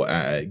people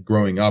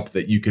growing up,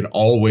 that you can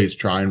always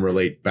try and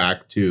relate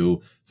back to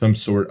some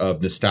sort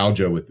of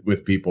nostalgia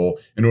with people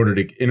in order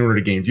to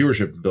gain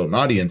viewership and build an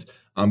audience.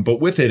 But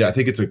with it, I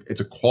think it's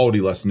a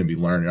quality lesson to be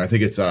learned. And I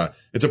think it's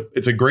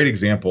a great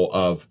example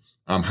of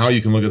how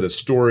you can look at the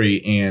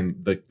story and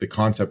the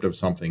concept of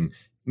something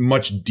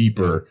much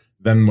deeper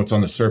than what's on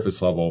the surface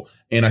level.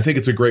 And I think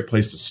it's a great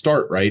place to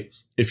start, right?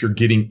 If you're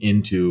getting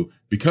into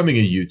becoming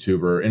a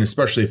YouTuber, and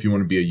especially if you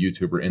want to be a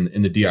YouTuber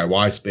in the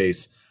DIY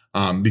space,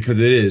 because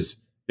it is,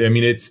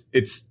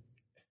 it's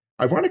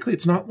ironically,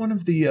 it's not one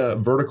of the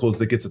verticals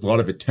that gets a lot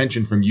of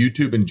attention from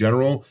YouTube in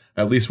general,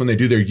 at least when they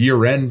do their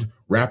year-end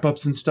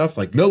wrap-ups and stuff.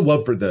 Like, no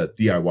love for the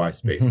DIY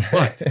space,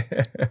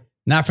 but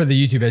not for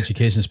the YouTube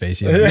education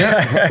space either.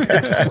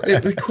 Yeah,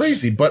 it's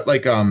crazy. But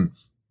like,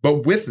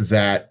 but with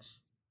that,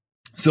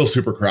 still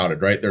super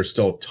crowded, right? There's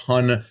still a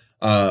ton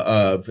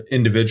of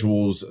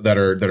individuals that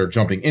are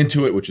jumping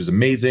into it, which is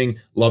amazing.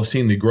 Love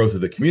seeing the growth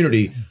of the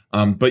community.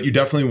 But you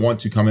definitely want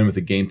to come in with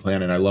a game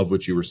plan. And I love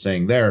what you were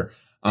saying there.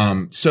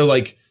 So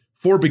like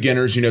for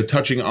beginners,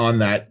 touching on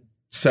that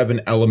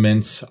 7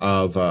 elements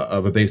of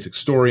a basic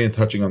story and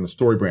touching on the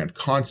story brand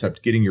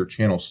concept, getting your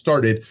channel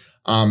started.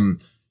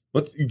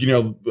 Let's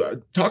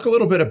talk a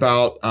little bit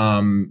about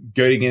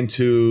getting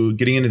into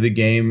the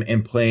game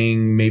and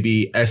playing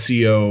maybe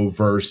SEO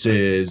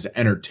versus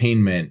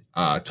entertainment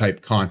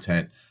type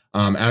content,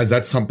 as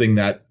that's something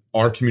that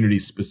our community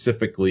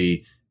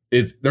specifically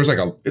is. It's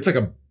like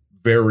a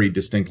very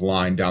distinct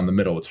line down the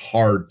middle. It's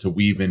hard to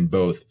weave in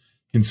both,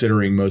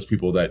 considering most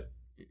people that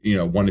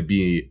want to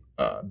be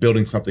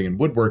building something in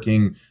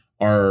woodworking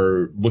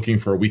are looking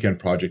for a weekend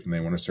project and they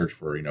want to search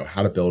for,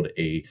 how to build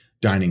a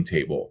dining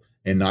table,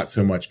 and not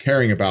so much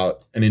caring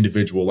about an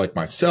individual like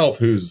myself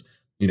who's,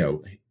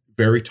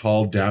 very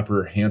tall,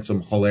 dapper,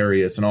 handsome,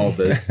 hilarious, and all of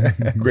this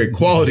great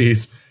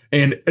qualities,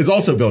 and is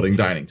also building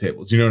dining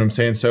tables. You know what I'm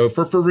saying? So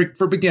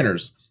for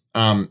beginners,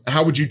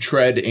 how would you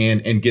tread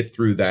and get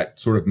through that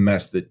sort of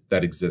mess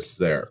that exists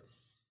there?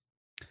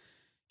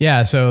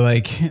 Yeah. So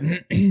like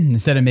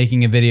instead of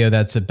making a video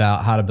that's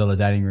about how to build a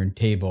dining room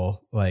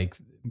table, like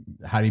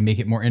how do you make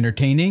it more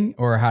entertaining,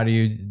 or how do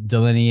you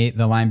delineate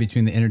the line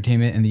between the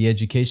entertainment and the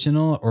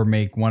educational, or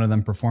make one of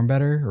them perform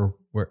better, or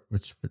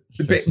which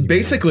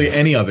basically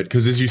any of it?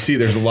 Because as you see,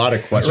 there's a lot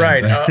of questions.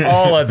 Right.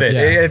 All of it.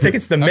 Yeah. I think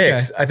it's the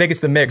mix. Okay. I think it's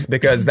the mix,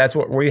 because that's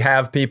what we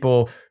have,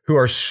 people who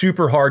are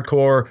super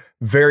hardcore,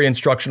 very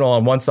instructional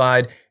on one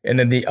side. And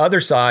then the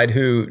other side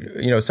who,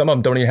 some of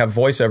them don't even have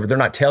voiceover. They're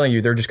not telling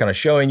you. They're just kind of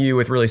showing you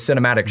with really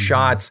cinematic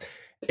shots.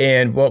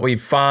 And what we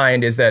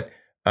find is that,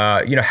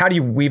 how do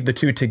you weave the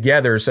two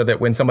together so that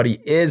when somebody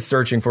is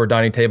searching for a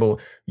dining table,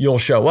 you'll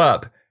show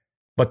up,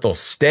 but they'll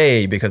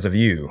stay because of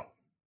you?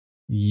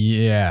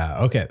 Yeah.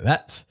 Okay.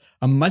 That's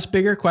a much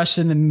bigger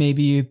question than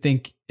maybe you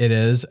think it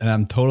is. And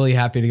I'm totally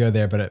happy to go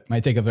there, but it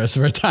might take up the rest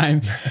of our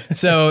time.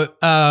 So,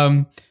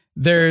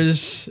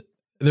 there's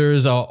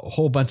a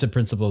whole bunch of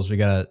principles we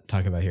got to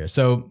talk about here.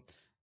 So,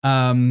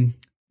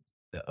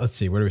 let's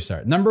see, where do we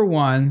start? Number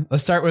one,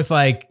 let's start with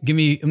let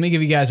me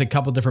give you guys a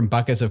couple different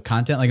buckets of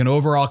content, like an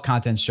overall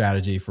content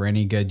strategy for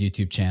any good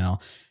YouTube channel.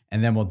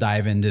 And then we'll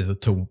dive into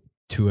the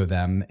two of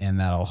them, and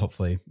that'll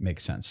hopefully make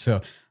sense.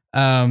 So,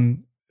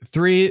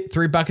 three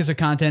buckets of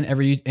content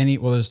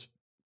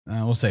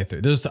we'll say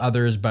three. There's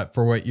others, but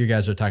for what you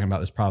guys are talking about,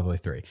 there's probably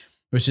three,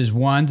 which is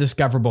one,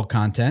 discoverable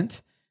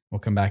content. We'll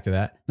come back to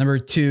that. Number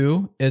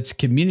two, it's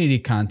community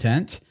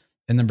content.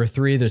 And number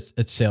three,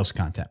 it's sales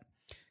content.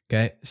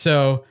 Okay.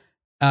 So,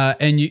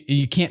 and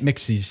you can't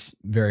mix these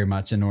very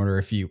much in order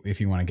if you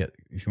want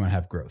to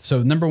have growth.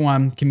 So number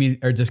one,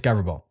 community or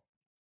discoverable.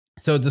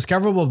 So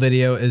discoverable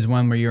video is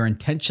one where you're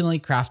intentionally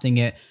crafting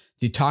it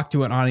to talk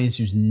to an audience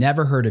who's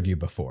never heard of you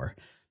before.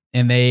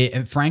 And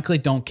they frankly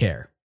don't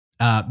care.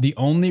 The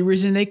only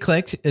reason they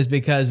clicked is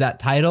because that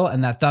title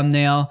and that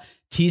thumbnail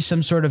tease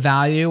some sort of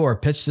value or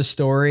pitch the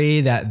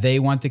story that they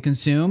want to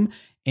consume.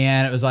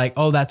 And it was like,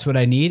 oh, that's what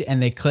I need.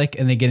 And they click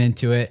and they get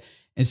into it.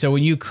 And so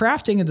when you're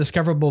crafting a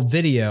discoverable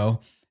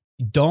video,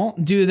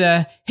 don't do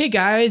the, hey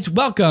guys,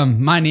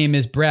 welcome. My name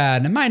is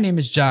Brad and my name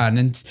is John.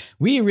 And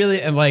we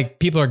really,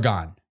 people are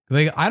gone.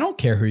 Like, I don't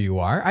care who you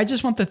are. I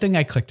just want the thing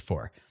I clicked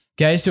for.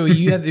 Okay. So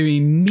you have to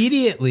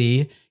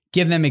immediately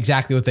give them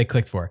exactly what they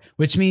clicked for,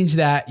 which means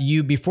that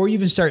before you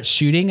even start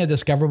shooting a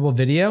discoverable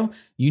video,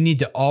 you need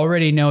to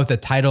already know what the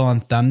title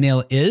and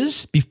thumbnail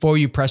is before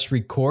you press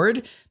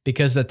record,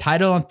 because the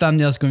title and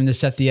thumbnail is going to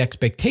set the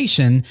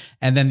expectation.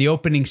 And then the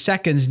opening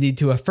seconds need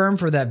to affirm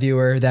for that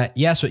viewer that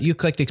yes, what you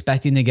clicked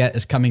expecting to get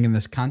is coming in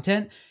this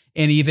content.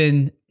 And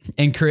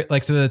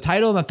so the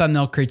title and the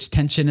thumbnail creates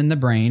tension in the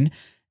brain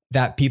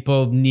that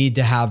people need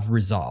to have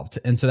resolved.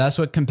 And so that's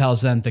what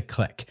compels them to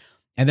click.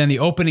 And then the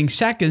opening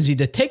seconds need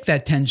to take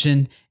that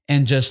tension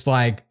and just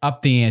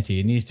up the ante.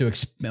 It needs to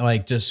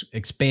just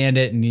expand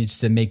it, and needs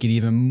to make it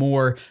even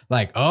more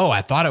oh,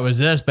 I thought it was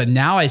this, but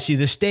now I see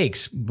the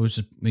stakes, which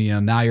is,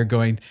 now you're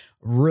going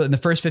in the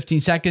first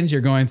 15 seconds,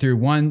 you're going through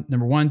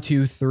number 1,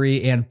 2,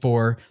 3, and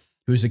 4.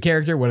 Who's the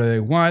character? What do they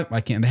want? Why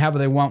can't they have what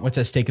they want? What's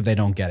at stake if they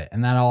don't get it?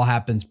 And that all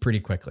happens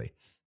pretty quickly.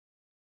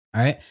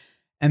 All right.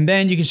 And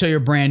then you can show your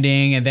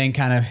branding and then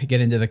kind of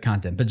get into the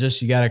content. But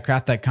you got to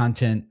craft that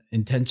content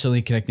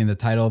intentionally, connecting the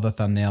title, the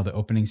thumbnail, the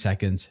opening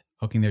seconds,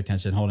 hooking their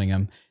attention, holding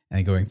them,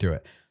 and going through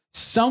it.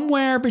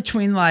 Somewhere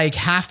between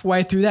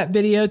halfway through that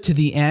video to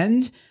the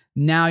end,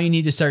 now you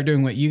need to start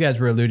doing what you guys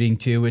were alluding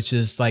to, which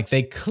is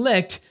they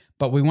clicked,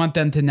 but we want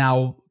them to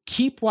now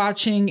keep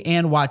watching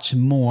and watch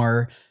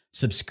more,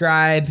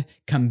 subscribe,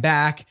 come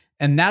back.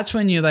 And that's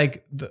when you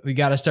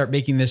got to start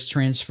making this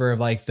transfer of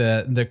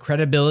the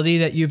credibility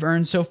that you've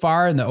earned so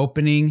far in the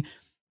opening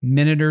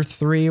minute or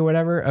 3 or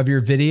whatever of your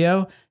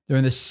video.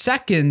 During the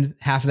second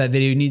half of that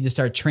video, you need to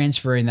start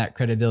transferring that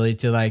credibility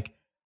to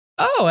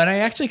oh, and I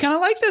actually kind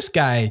of like this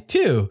guy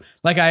too.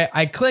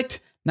 I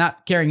clicked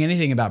not caring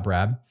anything about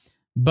Brad,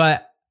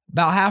 but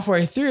about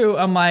halfway through,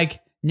 I'm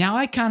now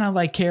I kind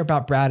of care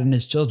about Brad and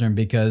his children,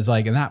 because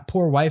and that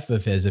poor wife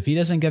of his, if he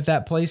doesn't get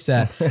that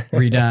playset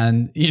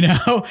redone,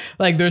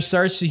 there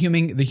starts the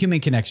human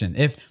connection.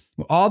 If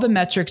all the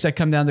metrics that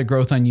come down to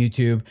growth on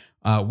YouTube,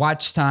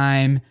 watch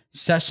time,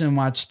 session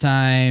watch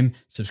time,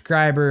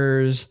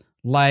 subscribers,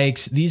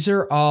 likes, these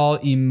are all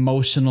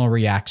emotional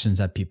reactions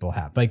that people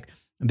have.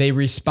 They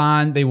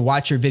respond, they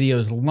watch your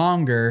videos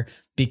longer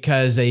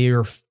because they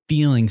are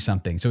feeling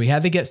something. So we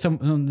have to get some,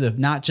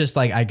 not just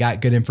I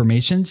got good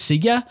information, see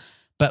ya,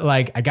 but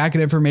I got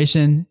good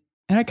information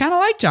and I kind of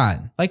like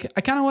John. I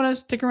kind of want to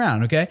stick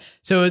around. Okay.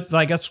 So it's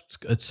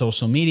it's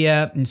social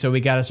media. And so we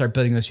got to start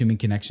building those human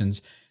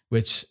connections,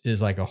 which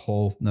is a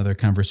whole nother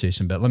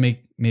conversation, but let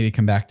me maybe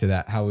come back to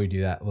that, how we do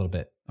that a little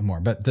bit more.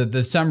 But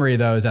the summary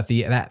though is that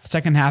that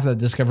second half of the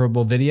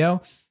discoverable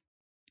video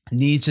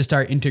needs to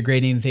start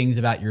integrating things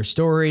about your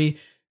story.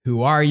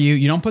 Who are you?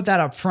 You don't put that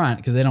up front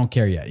because they don't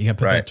care yet. You got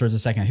to put that towards the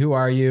second. Who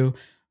are you?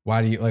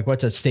 Why do you like?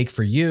 What's at stake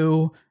for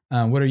you?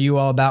 What are you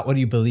all about? What do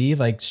you believe?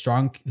 Like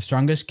the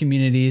strongest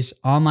communities,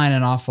 online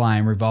and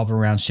offline, revolve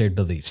around shared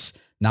beliefs,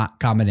 not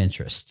common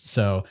interests.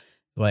 So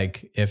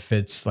like if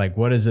it's like,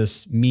 what does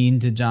this mean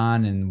to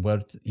John, and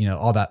what,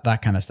 all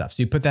that kind of stuff.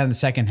 So you put that in the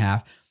second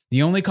half.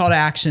 The only call to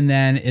action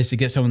then is to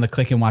get someone to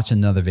click and watch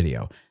another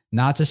video,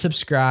 not to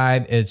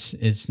subscribe.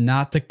 It's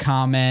not to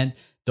comment.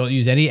 Don't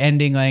use any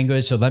ending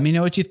language. So let me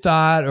know what you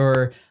thought,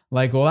 or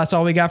like, well, that's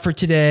all we got for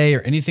today,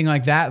 or anything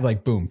like that.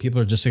 Like, boom,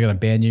 people are just going to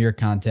ban your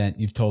content.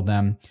 You've told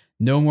them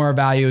no more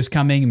value is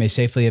coming. You may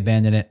safely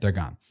abandon it. They're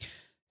gone.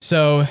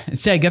 So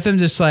instead, get them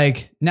just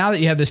like, now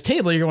that you have this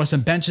table, you're going to want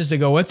some benches to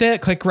go with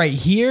it. Click right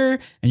here,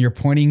 and you're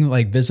pointing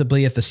like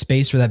visibly at the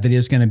space where that video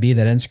is going to be,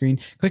 that end screen.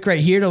 Click right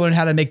here to learn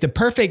how to make the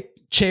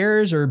perfect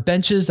chairs or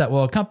benches that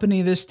will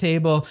accompany this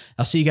table.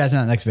 I'll see you guys in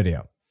that next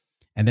video.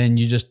 And then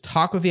you just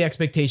talk with the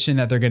expectation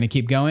that they're going to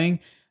keep going.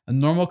 A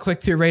normal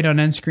click-through rate on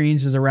end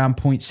screens is around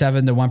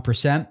 0.7 to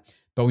 1%.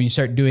 But when you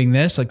start doing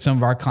this, like some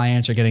of our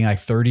clients are getting like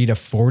 30 to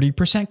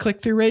 40%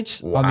 click-through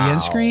rates on the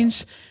end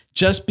screens,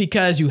 just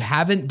because you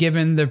haven't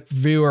given the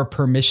viewer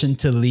permission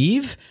to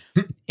leave.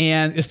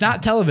 And it's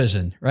not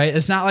television, right?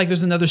 It's not like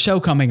there's another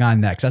show coming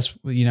on next. That's,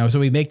 so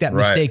we make that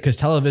mistake because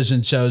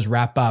television shows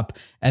wrap up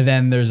and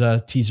then there's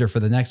a teaser for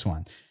the next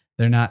one.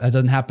 That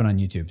doesn't happen on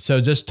YouTube.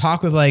 So just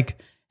talk with like,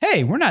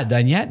 hey, we're not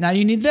done yet. Now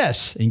you need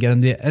this, and get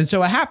them and so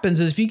what happens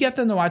is if you get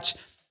them to watch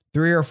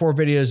 3 or 4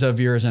 videos of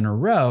yours in a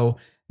row,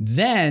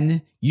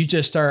 then you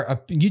just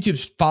start, YouTube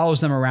follows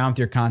them around with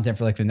your content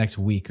for like the next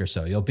week or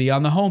so. You'll be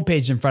on the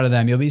homepage in front of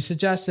them. You'll be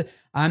suggested.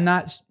 I'm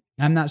not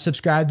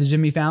subscribed to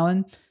Jimmy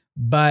Fallon,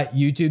 but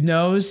YouTube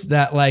knows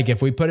that like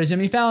if we put a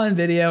Jimmy Fallon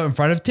video in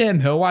front of Tim,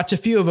 he'll watch a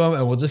few of them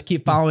and we'll just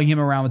keep following him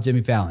around with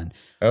Jimmy Fallon.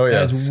 Oh,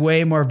 yes. That's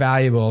way more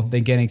valuable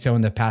than getting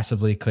someone to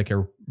passively click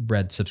a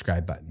red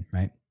subscribe button,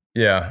 right?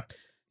 Yeah.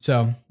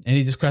 So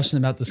any question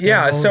about this?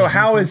 Yeah. So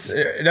how is,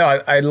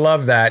 I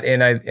love that.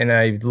 And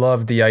I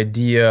love the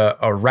idea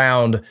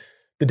around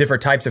the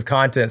different types of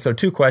content. So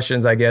 2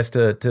 questions, I guess,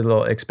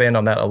 to expand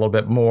on that a little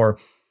bit more.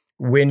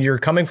 When you're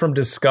coming from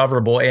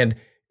discoverable and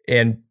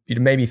you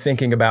may be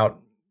thinking about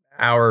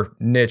our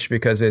niche,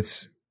 because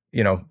it's,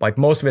 like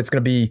most of it's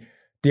going to be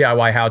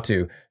DIY how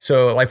to.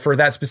 So like for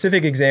that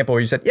specific example where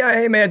you said, yeah,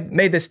 hey man,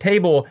 made this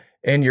table,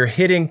 and you're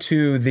hitting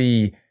to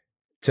the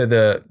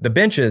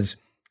benches,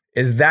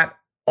 is that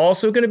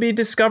also going to be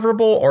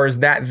discoverable, or is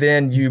that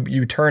then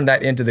you turn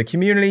that into the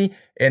community?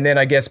 And then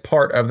I guess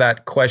part of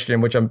that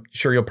question, which I'm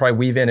sure you'll probably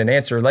weave in and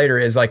answer later,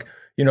 is like,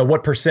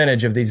 what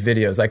percentage of these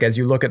videos, like as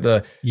you look at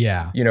the,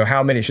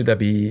 how many should that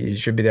be?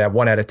 Should be that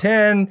 1 out of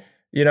 10,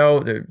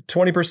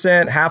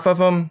 20%, half of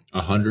them,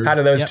 100. How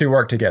do those two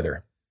work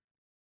together?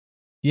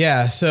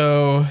 Yeah.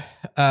 So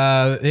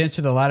to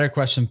answer the latter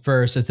question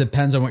first, it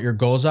depends on what your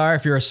goals are.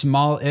 If you're a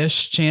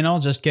small-ish channel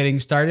just getting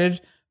started,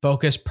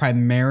 focus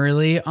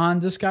primarily on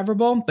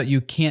discoverable, but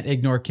you can't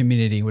ignore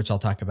community, which I'll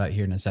talk about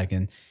here in a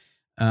second.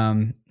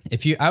 I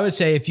would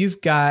say if you've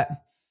got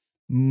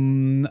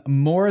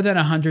more than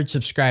 100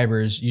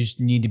 subscribers, you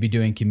need to be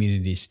doing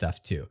community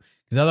stuff too.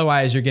 Because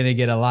otherwise you're going to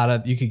get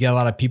you could get a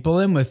lot of people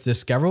in with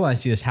discoverable. I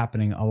see this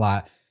happening a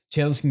lot.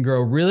 Channels can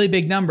grow really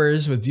big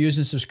numbers with views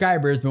and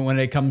subscribers, but when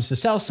it comes to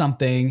sell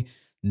something,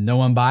 no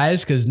one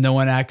buys because no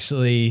one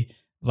actually,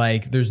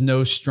 like there's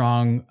no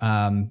strong,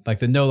 like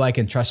the know, like,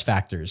 and trust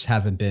factors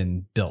haven't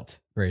been built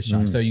very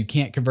strong. So you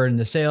can't convert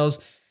into sales.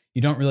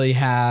 You don't really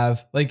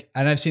have and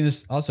I've seen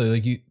this also,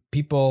 like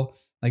people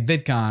like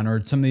VidCon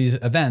or some of these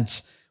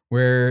events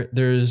where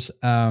there's,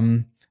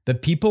 the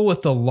people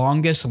with the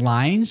longest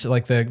lines,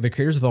 like the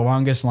creators with the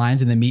longest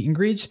lines in the meet and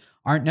greets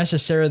aren't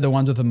necessarily the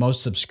ones with the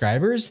most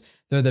subscribers.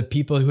 They're the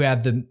people who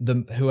have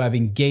who have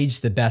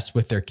engaged the best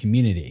with their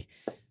community.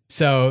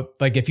 So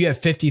like if you have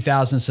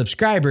 50,000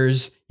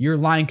 subscribers, your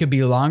line could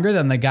be longer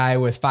than the guy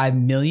with 5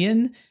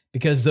 million,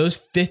 because those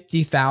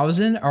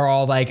 50,000 are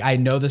all like, I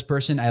know this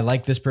person, I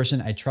like this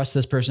person, I trust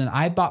this person,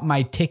 I bought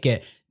my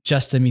ticket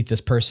just to meet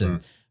this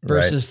person.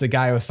 Versus the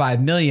guy with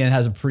 5 million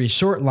has a pretty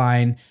short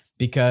line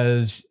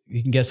because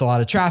he can get a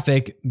lot of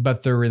traffic,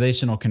 but the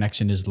relational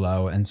connection is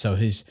low. And so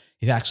he's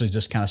actually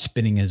just kind of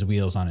spinning his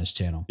wheels on his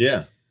channel.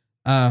 Yeah.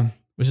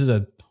 Which is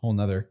a whole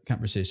nother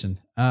conversation.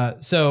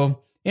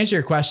 So answer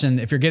your question.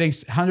 If you're getting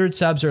 100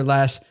 subs or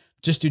less,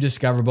 just do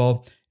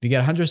discoverable. If you get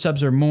 100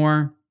 subs or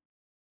more,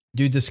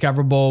 do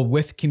discoverable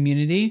with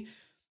community,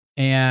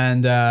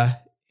 and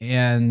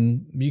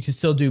you can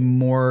still do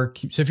more.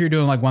 So if you're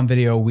doing like one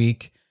video a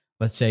week,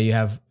 let's say you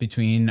have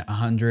between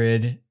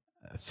 100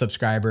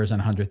 subscribers and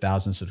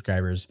 100,000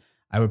 subscribers,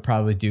 I would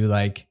probably do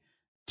like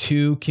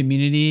 2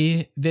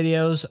 community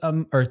videos,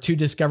 or 2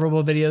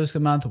 discoverable videos a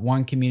month,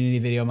 1 community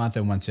video a month,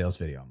 and 1 sales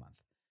video a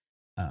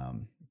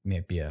month.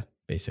 Maybe a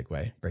basic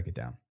way, break it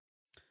down.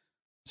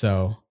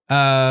 So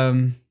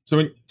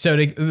So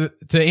to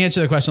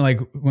answer the question, like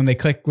when they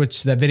click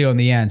that video in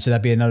the end, should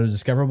that be another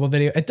discoverable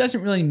video? It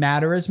doesn't really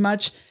matter as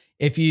much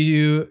if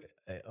you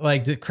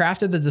like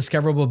crafted the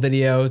discoverable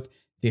video,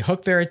 they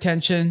hook their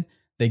attention,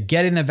 they're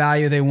getting the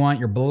value they want,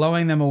 you're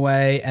blowing them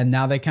away, and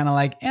now they kind of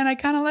like, and I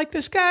kind of like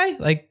this guy,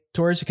 like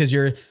towards, because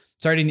you're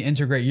starting to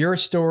integrate your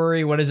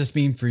story. What does this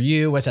mean for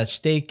you? What's at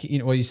stake? You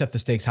know, well, you set the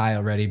stakes high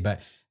already,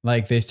 but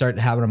like they start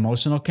to have an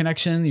emotional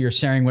connection. You're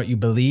sharing what you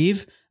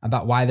believe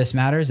about why this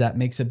matters. That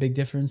makes a big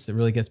difference. It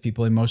really gets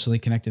people emotionally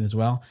connected as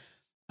well.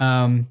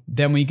 Then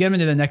when you get them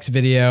into the next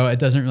video, it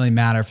doesn't really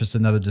matter if it's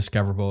another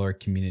discoverable or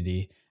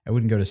community. I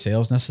wouldn't go to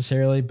sales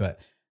necessarily,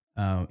 but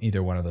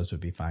either one of those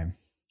would be fine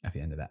at the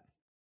end of that.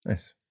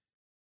 Nice.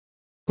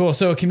 Cool.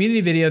 So a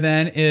community video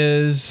then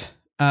is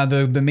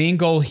the main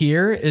goal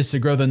here is to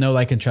grow the know,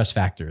 like, and trust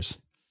factors.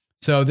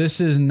 So this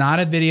is not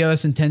a video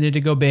that's intended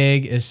to go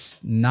big.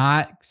 It's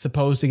not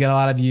supposed to get a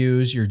lot of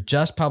views. You're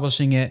just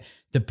publishing it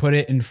to put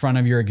it in front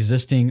of your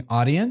existing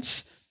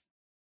audience.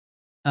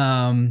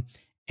 And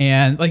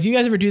like, you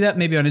guys ever do that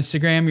maybe on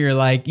Instagram? You're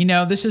like, you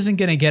know, this isn't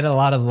going to get a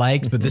lot of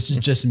likes, but this is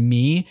just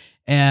me.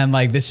 And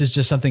like, this is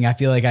just something I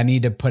feel like I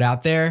need to put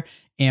out there.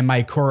 And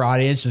my core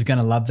audience is going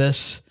to love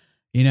this,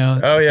 you know?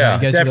 Oh yeah,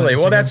 definitely.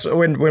 Well, that's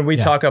when we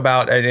talk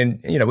about, and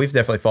you know, we've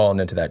definitely fallen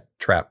into that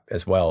trap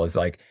as well, is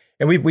like,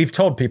 and we've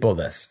told people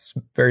this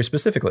very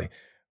specifically.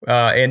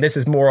 And this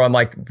is more on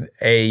like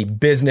a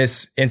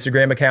business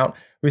Instagram account.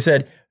 We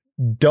said,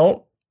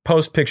 don't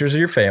post pictures of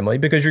your family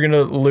because you're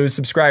going to lose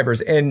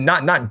subscribers, and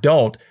not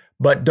don't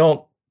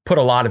put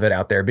a lot of it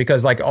out there,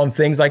 because like on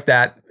things like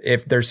that,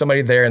 if there's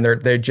somebody there and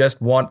they're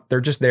just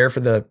there for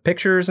the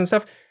pictures and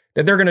stuff,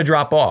 that they're going to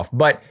drop off.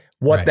 But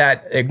what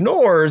that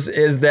ignores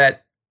is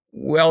that,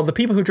 well, the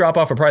people who drop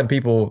off are probably the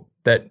people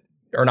that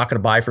are not going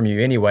to buy from you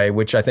anyway,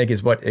 which I think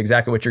is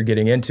exactly what you're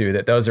getting into,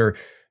 that those are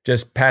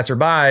just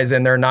passerbys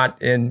and they're not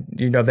in,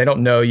 you know, they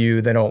don't know you,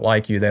 they don't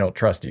like you, they don't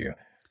trust you.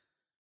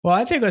 Well,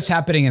 I think what's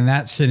happening in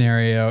that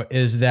scenario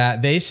is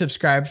that they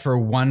subscribed for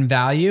one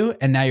value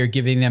and now you're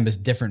giving them a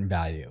different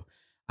value.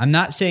 I'm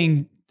not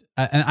saying,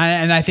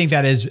 and I think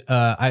that is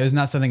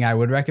not something I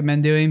would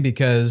recommend doing,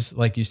 because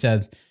like you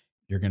said,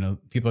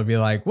 people will be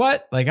like,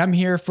 what? Like, I'm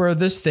here for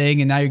this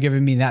thing and now you're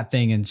giving me that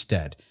thing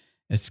instead.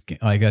 It's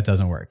like, that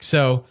doesn't work.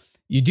 So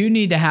you do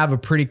need to have a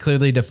pretty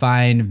clearly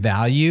defined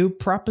value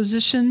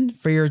proposition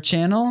for your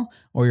channel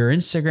or your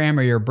Instagram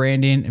or your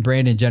brand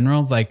in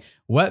general. Like,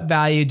 what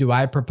value do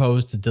I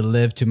propose to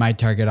deliver to my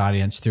target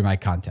audience through my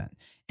content?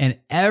 And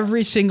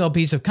every single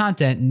piece of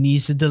content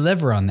needs to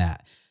deliver on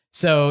that.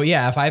 So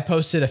yeah, if I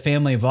posted a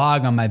family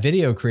vlog on my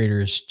video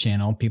creators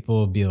channel,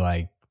 people would be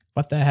like,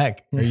 what the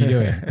heck are you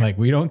doing? Like,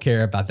 we don't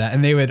care about that.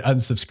 And they would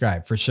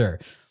unsubscribe for sure.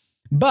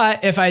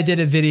 But if I did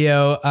a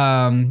video,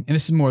 and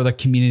this is more the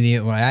community,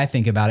 the way I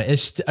think about it,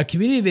 is a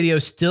community video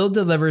still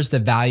delivers the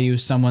value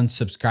someone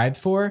subscribed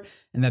for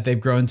and that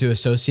they've grown to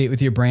associate with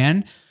your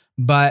brand.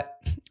 But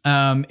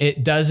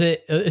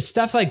it's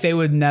stuff like they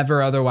would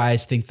never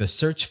otherwise think to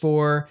search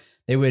for.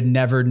 They would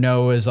never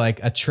know as like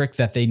a trick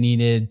that they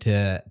needed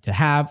to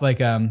have.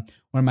 Like one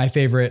of my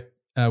favorite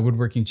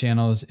woodworking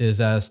channels is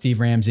Steve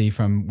Ramsey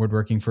from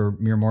Woodworking for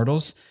Mere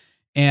Mortals.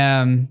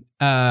 And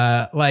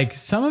like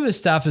some of his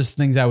stuff is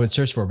things I would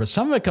search for, but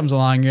some of it comes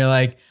along, you're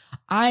like,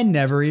 I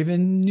never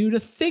even knew to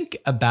think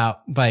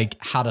about like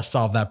how to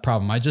solve that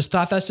problem. I just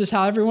thought that's just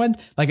how everyone,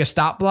 like a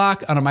stop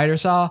block on a miter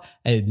saw.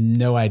 I had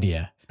no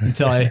idea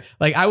until I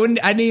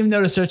didn't even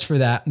know to search for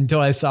that until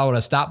I saw what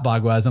a stop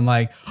block was. I'm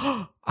like,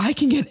 oh, I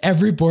can get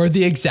every board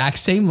the exact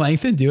same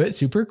length and do it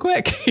super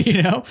quick,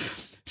 you know?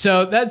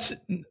 So that's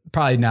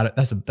probably not,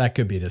 that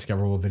could be a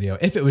discoverable video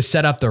if it was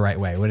set up the right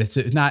way. When it's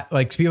not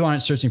like, people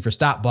aren't searching for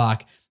stop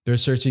block. They're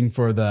searching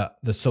for the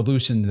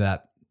solution to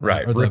that.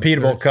 Right.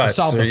 Repeatable cuts.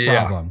 Solve the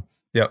problem.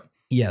 Yep.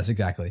 Yes,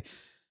 exactly.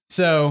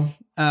 So,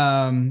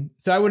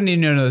 so I wouldn't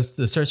even know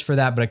the search for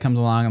that, but it comes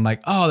along. I'm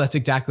like, oh, that's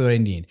exactly what I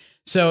need.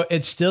 So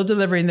it's still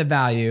delivering the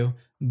value,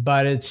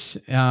 but it's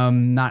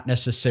not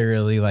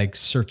necessarily like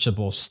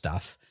searchable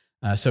stuff.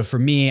 So for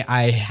me,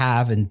 I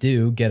have and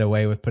do get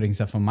away with putting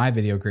stuff on my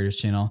video creators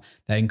channel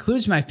that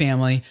includes my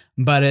family,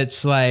 but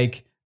it's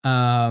like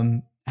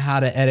how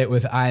to edit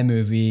with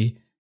iMovie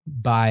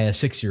by a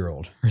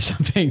 6-year-old or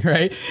something,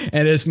 right?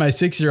 And it's my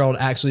 6-year-old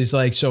actually is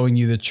like showing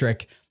you the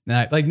trick.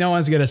 Like no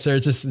one's going to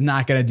search. It's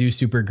not going to do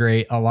super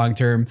great long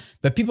term,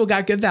 but people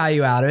got good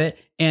value out of it.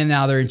 And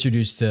now they're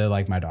introduced to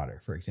like my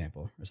daughter, for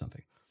example, or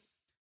something.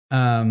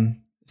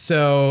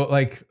 So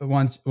like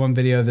one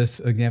video, this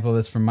example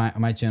that's from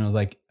my channel is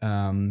like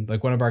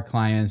one of our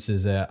clients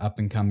is a up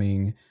and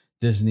coming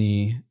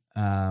Disney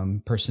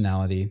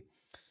personality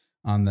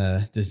on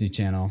the Disney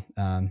Channel.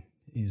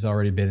 He's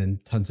already been in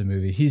tons of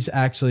movies. He's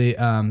actually,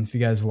 if you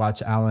guys watch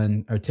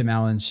Tim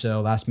Allen's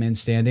show, Last Man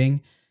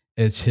Standing,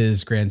 it's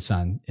his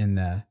grandson in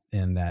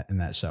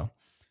that show.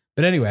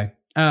 But anyway,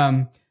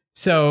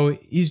 so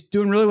he's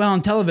doing really well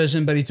on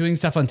television, but he's doing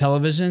stuff on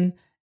television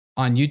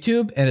on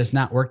YouTube and it's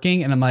not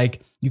working. And I'm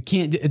like,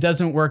 it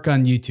doesn't work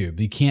on YouTube.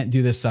 You can't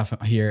do this stuff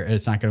here.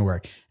 It's not going to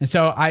work. And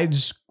so I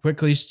just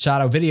quickly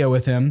shot a video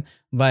with him,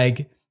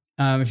 like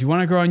if you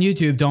want to grow on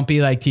YouTube, don't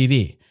be like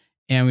TV.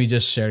 And we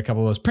just shared a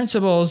couple of those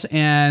principles,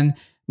 and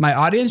my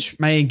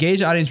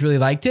engaged audience really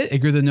liked it. It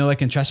grew the know,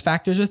 like, and trust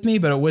factors with me,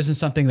 but it wasn't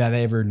something that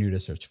they ever knew to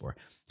search for.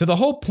 So the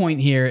whole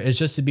point here is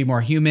just to be more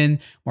human,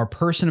 more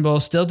personable,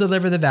 still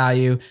deliver the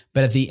value,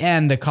 but at the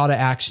end, the call to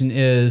action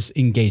is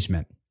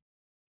engagement.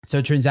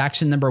 So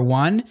transaction number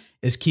 1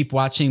 is keep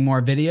watching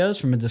more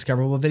videos from a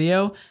discoverable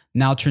video.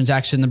 Now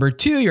transaction number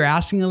 2, you're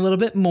asking a little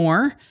bit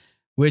more,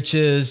 which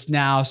is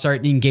now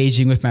start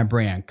engaging with my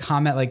brand.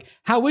 Comment like,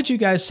 how would you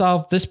guys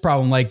solve this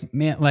problem? Like,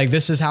 man, like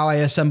this is how I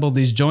assemble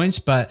these joints,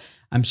 but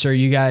I'm sure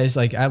you guys,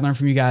 like, I learn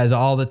from you guys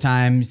all the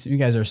time. You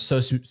guys are so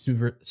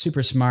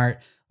super smart.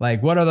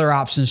 Like, what other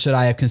options should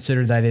I have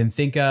considered that I didn't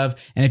think of?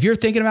 And if you're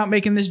thinking about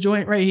making this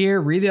joint right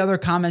here, read the other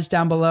comments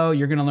down below.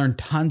 You're going to learn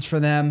tons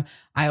from them.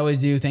 I always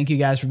do. Thank you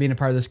guys for being a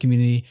part of this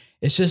community.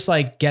 It's just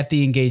like, get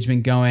the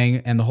engagement going.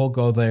 And the whole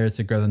goal there is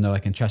to grow the know,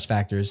 like, and trust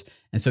factors.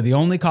 And so the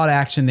only call to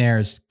action there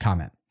is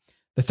comment.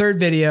 The third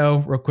video,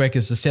 real quick,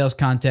 is the sales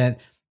content.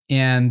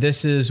 And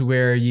this is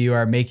where you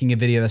are making a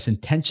video that's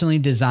intentionally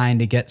designed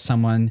to get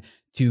someone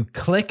to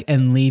click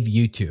and leave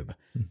YouTube.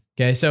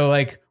 Okay. So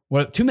like,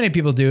 what too many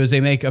people do is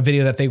they make a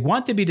video that they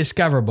want to be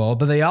discoverable,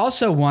 but they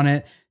also want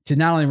it to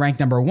not only rank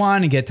number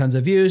 1 and get tons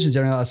of views and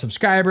generate lots of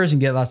subscribers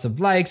and get lots of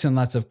likes and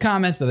lots of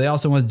comments, but they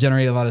also want to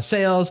generate a lot of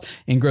sales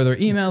and grow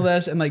their email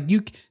list. And like,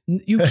 you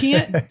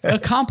can't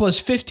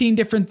accomplish 15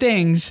 different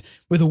things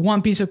with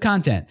one piece of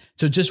content.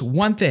 So just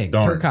one thing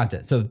per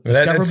content. So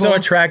it's so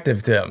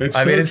attractive, Tim.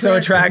 It's so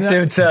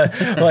attractive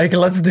to like,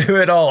 let's do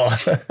it all.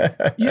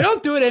 You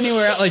don't do it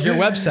anywhere else, like your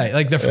website,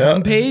 like the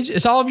homepage.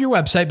 It's all of your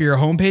website, but your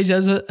homepage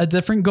has a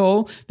different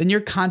goal. Then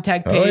your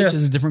contact page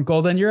is a different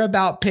goal than your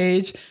about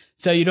page.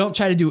 So you don't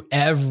try to do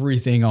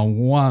everything on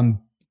one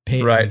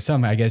page. Right.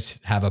 Some, I guess,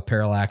 have a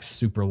parallax,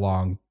 super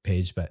long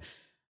page, but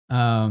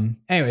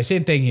anyway,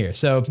 same thing here.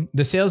 So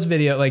the sales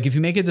video, like if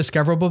you make a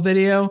discoverable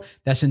video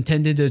that's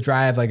intended to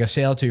drive like a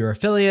sale to your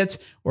affiliates,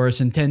 or it's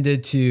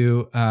intended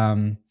to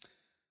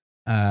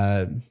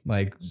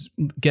like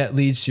get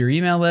leads to your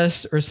email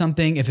list or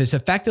something, if it's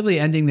effectively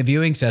ending the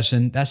viewing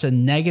session, that's a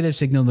negative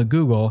signal to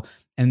Google,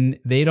 and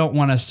they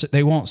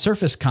won't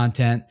surface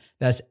content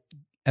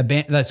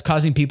that's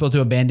causing people to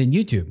abandon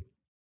YouTube.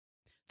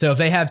 So if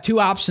they have 2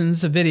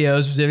 options of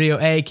videos, video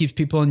A keeps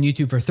people on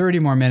YouTube for 30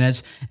 more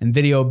minutes, and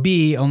video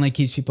B only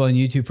keeps people on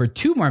YouTube for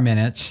 2 more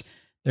minutes,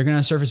 they're going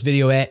to surface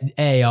video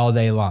A all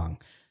day long.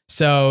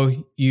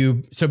 So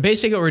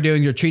basically what we're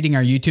doing, you're treating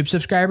our YouTube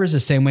subscribers the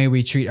same way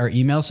we treat our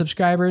email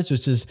subscribers,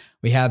 which is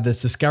we have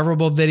this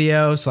discoverable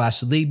video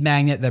 / lead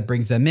magnet that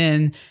brings them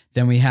in.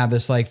 Then we have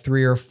this like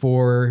 3 or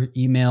 4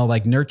 email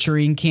like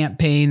nurturing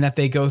campaign that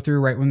they go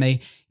through right when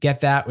they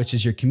get that, which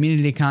is your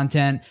community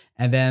content.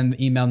 And then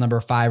email number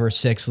 5 or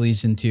 6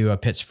 leads into a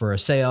pitch for a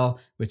sale,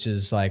 which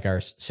is like our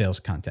sales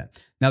content.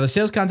 Now the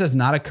sales content is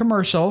not a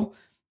commercial.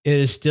 It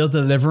is still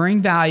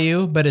delivering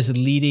value, but is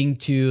leading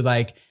to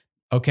like,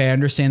 okay, I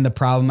understand the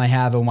problem I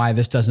have and why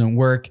this doesn't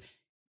work.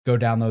 Go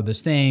download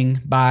this thing,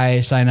 buy,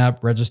 sign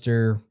up,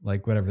 register,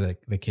 like whatever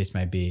the case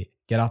might be.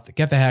 Get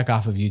the heck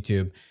off of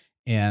YouTube.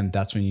 And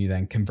that's when you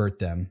then convert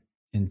them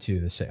into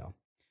the sale.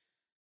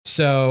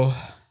 So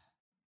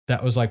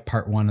that was like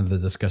part 1 of the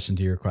discussion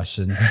to your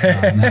question.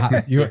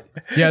 You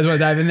guys want to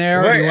dive in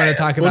there, or do you want to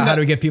talk about how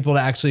to get people to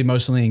actually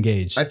emotionally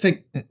engage? I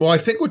think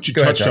what you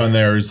touched on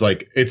there is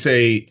like, it's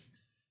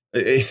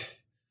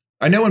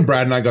I know when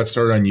Brad and I got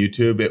started on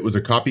YouTube, it was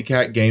a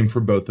copycat game for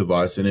both of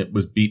us, and it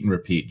was beat and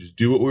repeat. Just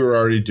do what we were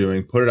already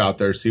doing, put it out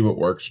there, see what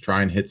works,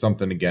 try and hit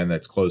something again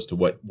that's close to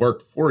what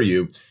worked for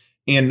you.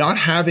 And not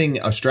having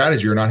a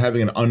strategy or not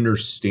having an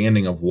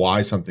understanding of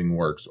why something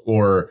works,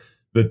 or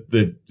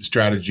the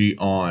strategy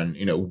on,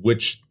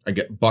 which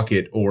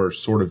bucket or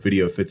sort of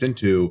video fits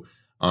into,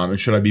 and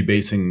should I be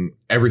basing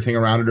everything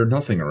around it or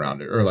nothing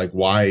around it, or like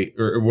why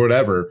or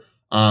whatever,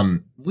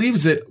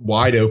 leaves it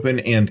wide open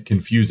and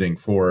confusing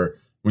for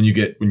when you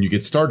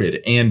get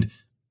started. And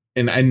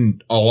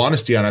in all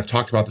honesty, and I've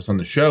talked about this on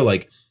the show,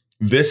 like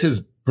this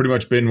has pretty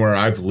much been where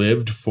I've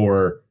lived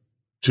for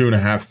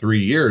 2.5, 3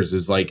 years,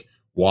 is like,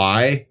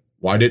 why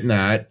didn't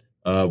that,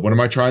 what am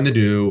I trying to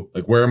do?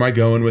 Like, where am I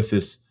going with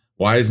this?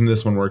 Why isn't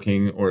this one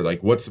working? Or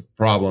like, what's the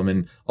problem?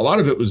 And a lot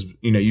of it was,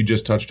 you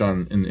just touched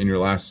on in your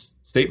last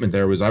statement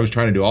there, was I was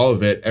trying to do all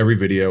of it, every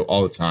video,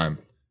 all the time,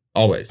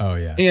 always. Oh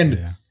yeah.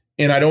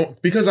 And I don't,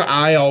 because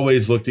I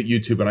always looked at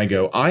YouTube and I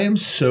go, I am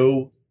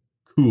so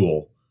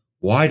cool.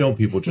 Why don't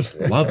people just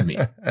love me?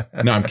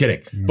 No, I'm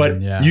kidding.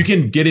 But you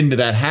can get into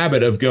that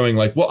habit of going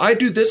like, well, I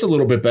do this a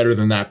little bit better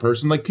than that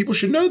person. Like, people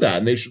should know that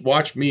and they should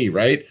watch me,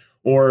 right?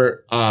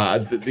 Or, I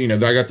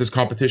got this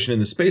competition in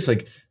the space.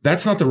 Like,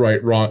 that's not the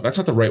right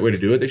way to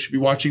do it. They should be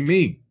watching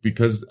me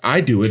because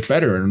I do it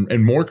better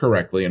and more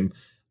correctly. And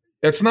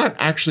that's not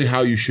actually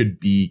how you should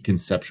be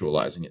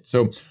conceptualizing it.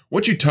 So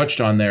what you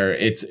touched on there,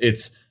 it's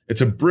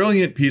a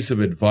brilliant piece of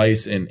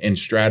advice and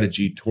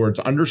strategy towards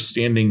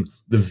understanding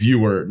the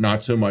viewer,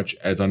 not so much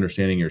as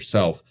understanding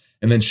yourself,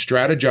 and then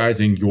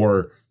strategizing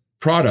your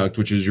product,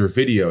 which is your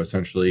video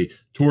essentially,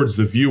 towards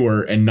the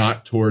viewer and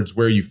not towards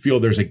where you feel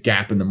there's a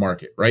gap in the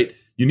market, right?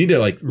 You need to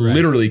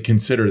literally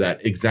consider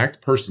that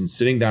exact person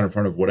sitting down in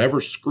front of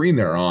whatever screen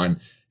they're on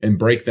and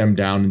break them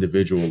down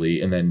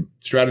individually and then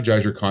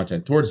strategize your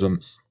content towards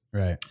them.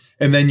 Right.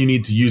 And then you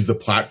need to use the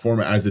platform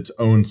as its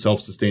own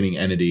self-sustaining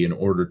entity in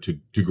order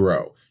to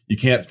grow. You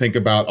can't think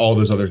about all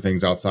those other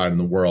things outside in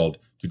the world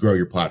to grow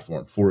your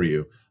platform for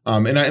you.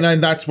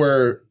 And that's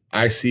where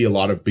I see a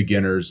lot of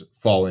beginners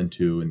fall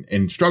into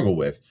and struggle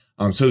with.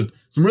 So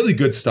some really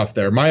good stuff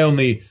there.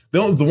 The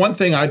one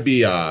thing I'd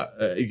be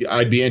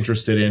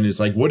interested in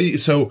is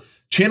so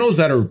channels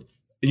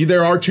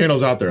there are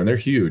channels out there and they're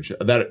huge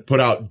that put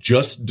out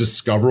just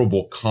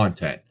discoverable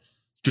content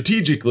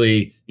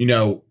strategically,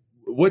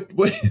 what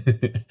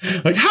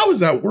how is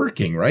that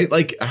working, right?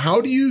 How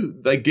do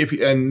you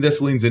and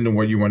this leans into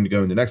where you wanted to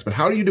go into next, but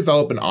how do you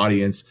develop an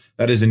audience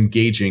that is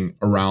engaging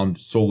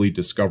around solely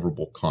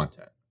discoverable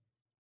content?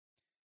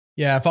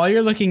 Yeah, if all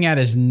you're looking at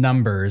is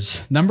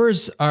numbers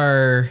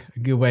are a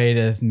good way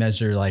to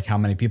measure how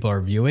many people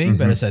are viewing,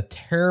 but it's a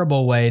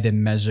terrible way to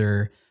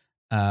measure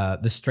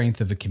the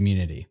strength of a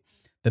community.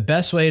 The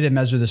best way to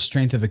measure the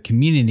strength of a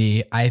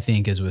community, I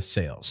think, is with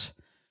sales.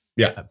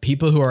 Yeah.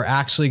 People who are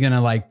actually going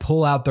to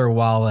pull out their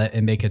wallet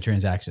and make a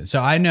transaction.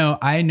 So I know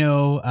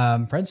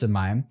friends of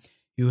mine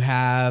who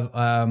have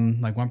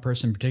one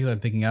person in particular I'm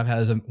thinking of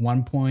has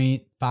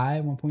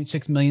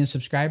 1.6 million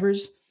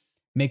subscribers,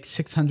 makes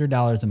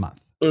 $600 a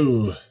month.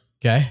 Ooh.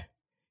 Okay.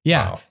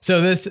 Yeah. Wow.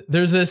 So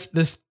there's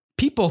this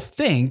people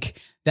think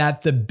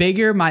that the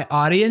bigger my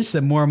audience,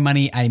 the more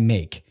money I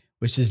make,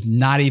 which is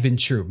not even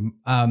true.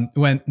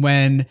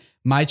 When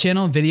my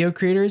channel, Video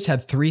Creators,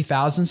 had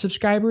 3,000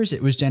 subscribers,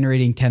 it was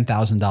generating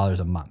 $10,000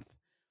 a month.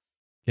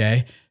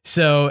 Okay.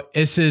 So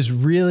this is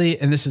really,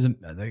 and this is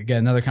again,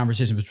 another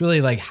conversation, but it's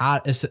really how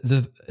it's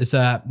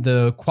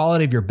the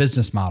quality of your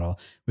business model,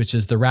 which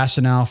is the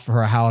rationale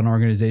for how an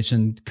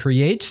organization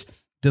creates,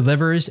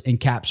 delivers, and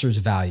captures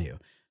value.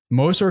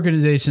 Most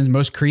organizations,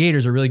 most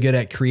creators are really good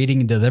at creating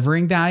and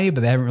delivering value,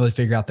 but they haven't really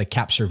figured out the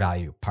capture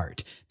value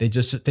part. They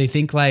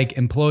think like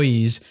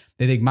employees.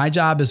 They think my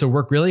job is to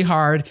work really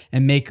hard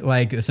and make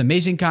this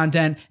amazing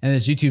content, and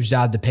it's YouTube's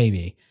job to pay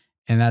me.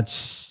 And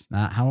that's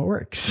not how it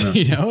works, and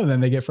then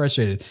they get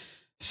frustrated.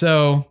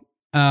 So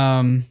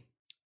I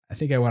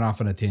think I went off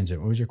on a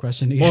tangent. What was your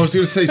question again? Well, I was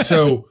going to say,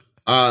 so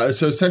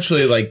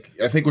essentially,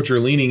 I think what you're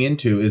leaning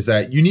into is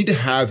that you need to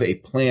have a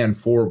plan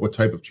for what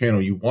type of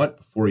channel you want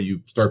before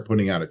you start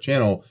putting out a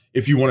channel.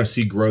 If you want to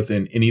see growth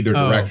in either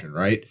direction,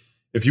 right?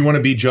 If you want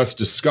to be just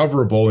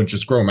discoverable and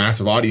just grow a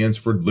massive audience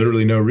for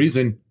literally no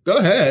reason, go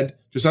ahead.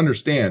 Just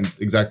understand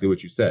exactly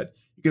what you said.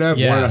 You can have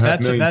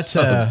 1.5 million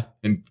subs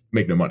and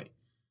make no money.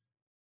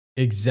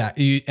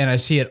 Exactly. And I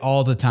see it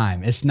all the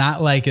time. It's not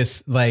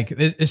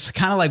it's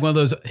kind of like one of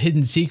those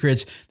hidden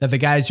secrets that the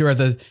guys who are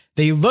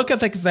they look at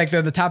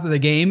they're the top of the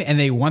game and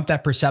they want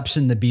that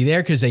perception to be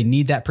there because they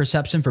need that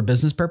perception for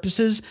business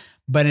purposes.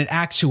 But in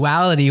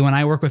actuality, when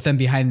I work with them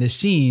behind the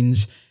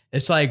scenes,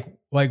 it's like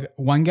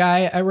one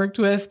guy I worked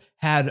with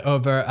had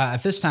over,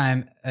 at this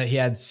time, he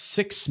had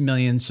 6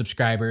 million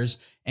subscribers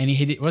and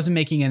he wasn't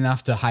making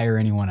enough to hire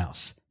anyone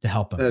else to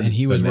help him. And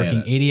he was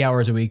working 80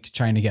 hours a week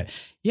trying to get.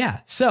 Yeah.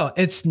 So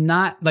it's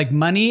not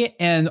money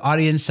and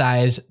audience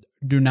size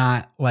do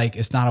not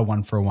it's not a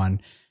 1-for-1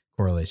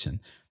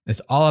 correlation. It's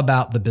all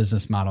about the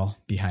business model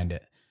behind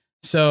it.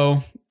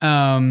 So,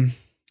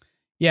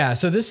 yeah.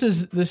 So this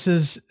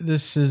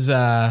is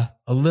a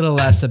little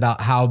less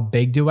about how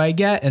big do I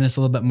get, and it's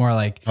a little bit more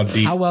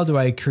how well do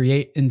I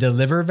create and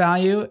deliver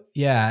value?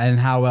 Yeah, and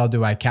how well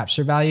do I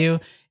capture value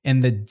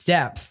and the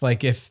depth?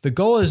 If the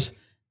goal is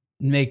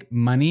make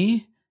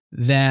money,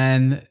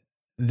 then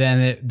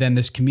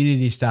this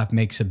community stuff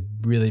makes a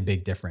really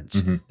big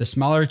difference. Mm-hmm. The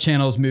smaller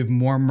channels move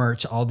more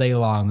merch all day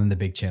long than the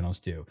big channels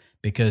do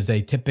because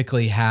they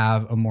typically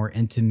have a more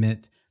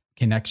intimate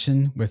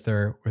connection with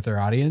their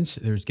audience.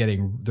 They're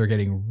getting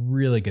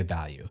really good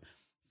value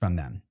from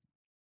them.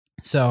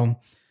 So,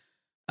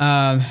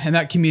 and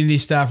that community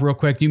stuff, real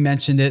quick, you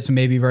mentioned it, so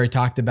maybe you've already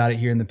talked about it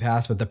here in the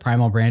past, but the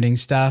primal branding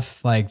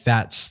stuff,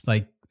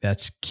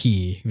 that's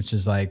key, which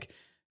is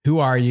who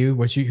are you?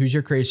 Who's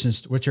your creation?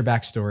 What's your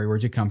backstory?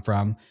 Where'd you come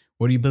from?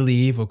 What do you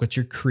believe? What's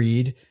your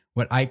creed?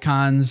 What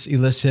icons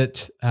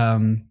elicit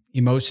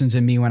emotions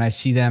in me when I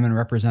see them and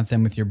represent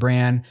them with your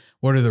brand?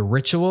 What are the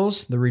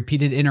rituals, the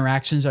repeated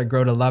interactions I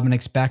grow to love and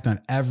expect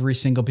on every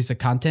single piece of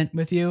content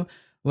with you?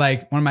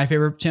 One of my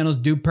favorite channels,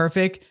 Dude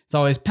Perfect. It's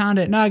always pound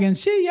it, noggin,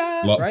 see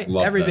ya, right?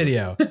 Every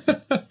video.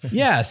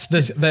 Yes,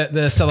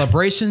 the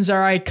celebrations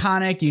are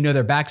iconic.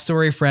 Their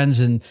backstory, friends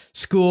in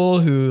school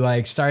who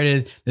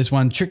started this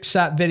one trick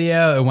shot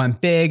video. It went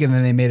big, and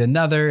then they made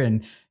another.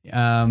 And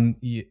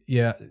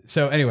yeah.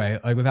 So anyway,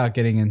 without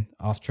getting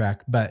off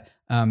track, but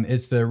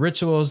it's the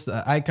rituals,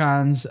 the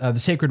icons, the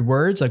sacred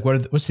words.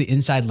 What's the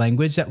inside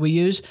language that we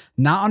use?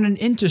 Not on an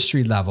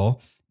industry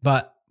level,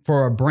 but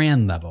for a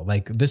brand level.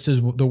 Like this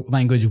is the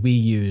language we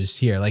use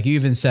here. Like you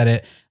even said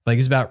it, like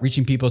it's about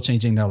reaching people,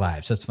 changing their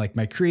lives. That's like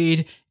my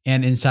creed,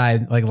 and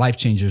inside, like Life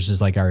Changers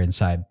is like our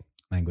inside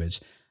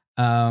language.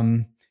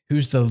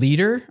 Who's the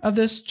leader of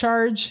this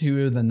charge?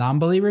 Who are the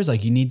non-believers?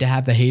 Like you need to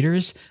have the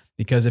haters,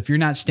 because if you're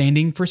not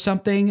standing for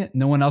something,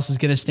 no one else is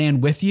going to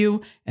stand with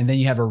you. And then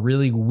you have a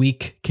really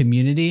weak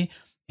community.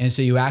 And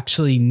so you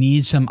actually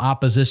need some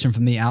opposition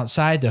from the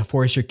outside to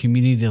force your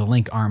community to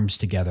link arms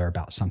together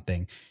about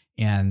something.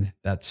 And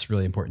that's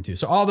really important too.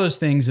 So all those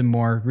things and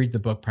more, read the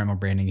book Primal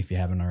Branding if you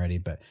haven't already,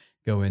 but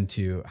go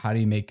into how do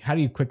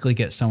you quickly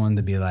get someone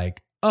to be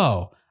like,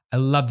 oh, I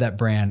love that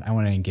brand. I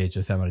want to engage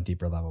with them on a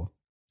deeper level.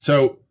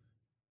 So,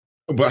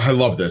 but I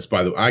love this,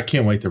 by the way. I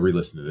can't wait to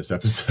re-listen to this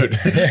episode.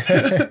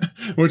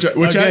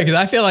 Because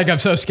I feel like I'm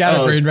so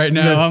scatterbrained right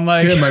now. I'm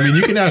like, Tim, I mean,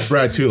 you can ask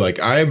Brad too. Like,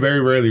 I very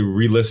rarely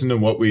re-listen to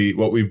what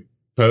we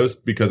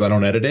post because I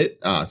don't edit it.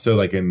 So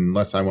like,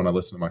 unless I want to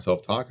listen to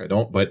myself talk, I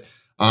don't. But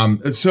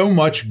it's so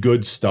much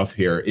good stuff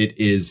here.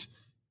 It's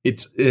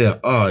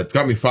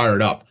got me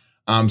fired up.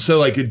 So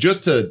like,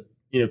 just to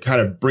kind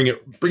of bring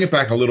it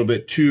back a little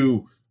bit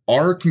to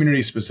our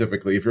community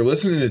specifically, if you're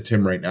listening to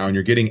Tim right now and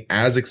you're getting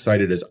as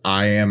excited as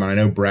I am, and I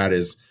know Brad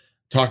is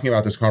talking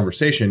about this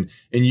conversation,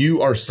 and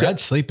you are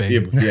Brad's sleeping.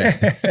 Yeah,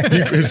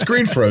 his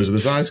screen froze with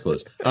his eyes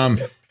closed.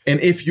 And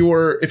if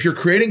you're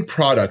creating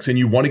products and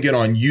you want to get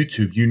on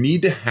YouTube, you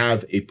need to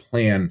have a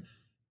plan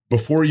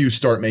before you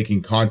start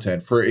making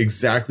content for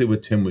exactly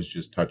what Tim was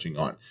just touching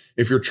on.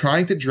 If you're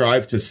trying to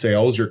drive to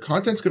sales, your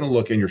content's going to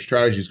look and your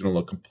strategy is going to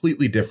look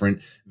completely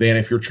different than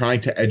if you're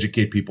trying to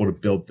educate people to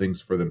build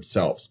things for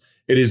themselves.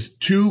 It is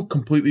two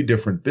completely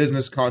different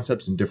business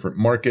concepts in different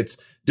markets,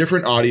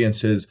 different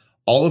audiences.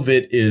 All of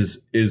it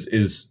is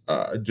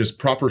just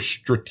proper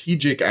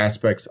strategic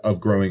aspects of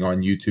growing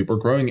on YouTube or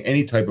growing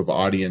any type of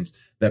audience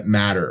that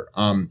matter.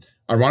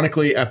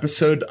 Ironically,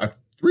 episode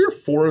 3 or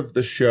 4 of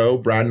the show,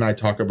 Brad and I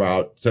talk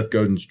about Seth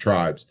Godin's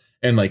tribes.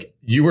 And like,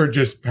 you are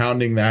just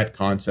pounding that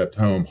concept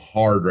home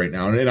hard right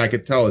now. And I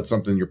could tell it's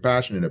something you're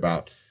passionate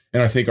about.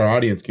 And I think our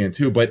audience can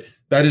too. But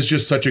that is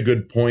just such a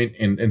good point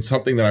and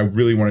something that I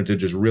really wanted to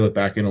just reel it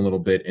back in a little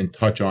bit and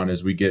touch on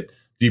as we get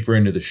deeper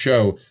into the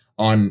show.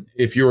 On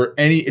if you're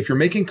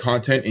making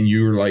content and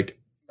you're like,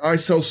 I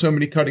sell so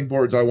many cutting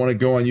boards, I want to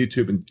go on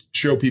YouTube and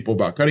show people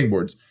about cutting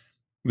boards.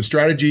 The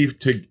strategy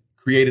to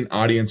create an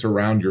audience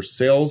around your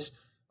sales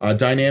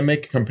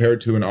dynamic compared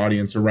to an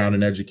audience around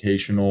an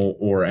educational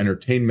or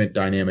entertainment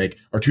dynamic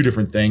are two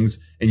different things.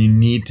 And you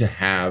need to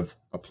have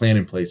a plan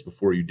in place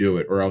before you do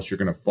it, or else you're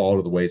going to fall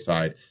to the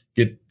wayside,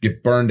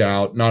 get burned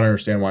out, not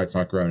understand why it's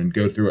not growing, and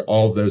go through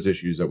all of those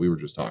issues that we were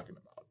just talking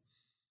about.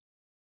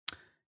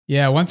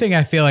 Yeah. One thing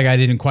I feel like I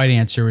didn't quite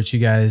answer, which you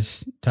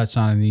guys touched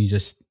on, and you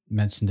just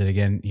mentioned it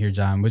again here,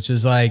 John, which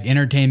is like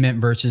entertainment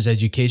versus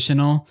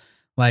educational.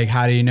 Like,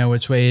 how do you know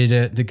which way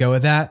to go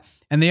with that?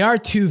 And they are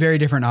two very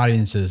different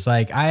audiences.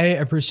 Like, I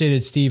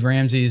appreciated Steve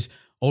Ramsey's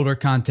older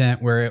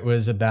content where it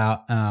was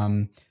about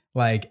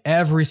like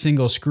every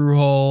single screw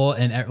hole,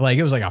 and like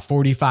it was like a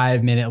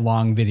 45-minute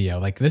long video.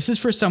 Like, this is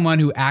for someone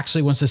who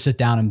actually wants to sit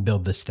down and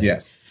build this thing.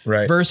 Yes.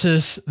 Right.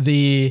 Versus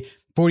the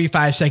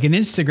 45-second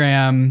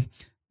Instagram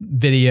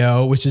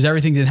video, which is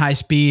everything's in high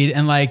speed.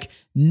 And like,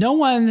 no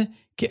one,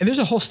 there's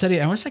a whole study.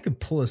 I wish I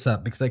could pull this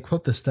up because I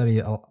quote the study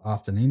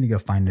often. I need to go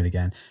find it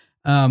again.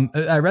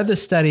 I read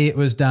this study. It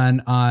was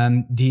done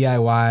on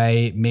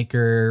DIY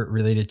maker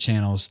related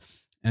channels,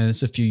 and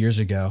it's a few years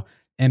ago.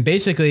 And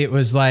basically it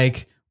was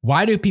like,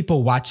 why do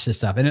people watch this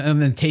stuff?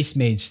 And then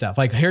Tastemade stuff.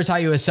 Like, here's how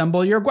you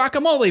assemble your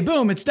guacamole.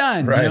 Boom, it's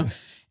done. Right. You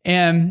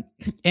know?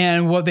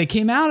 And what they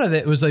came out of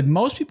it was like,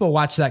 most people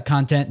watch that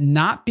content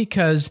not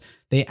because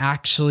they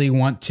actually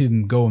want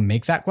to go and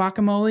make that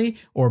guacamole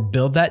or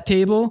build that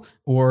table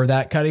or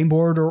that cutting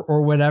board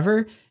or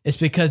whatever. It's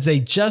because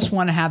they just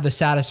want to have the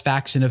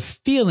satisfaction of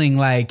feeling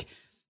like,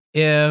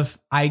 if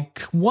I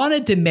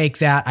wanted to make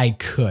that, I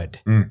could,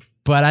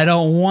 but I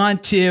don't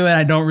want to, and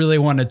I don't really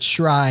want to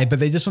try, but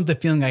they just want the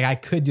feeling like I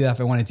could do that if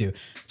I wanted to.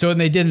 So what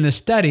they did in this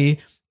study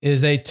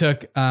is they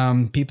took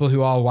people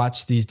who all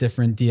watched these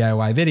different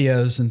DIY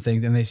videos and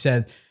things, and they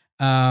said,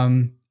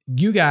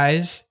 you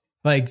guys,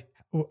 like,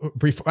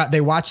 they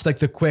watched like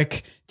the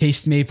quick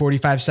Tastemade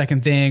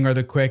 45-second thing or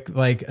the quick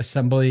like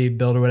assembly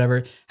build or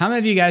whatever. How many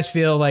of you guys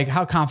feel like,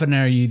 how confident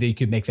are you that you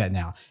could make that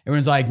now?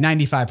 Everyone's like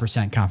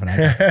 95%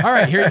 confident. All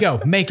right, here you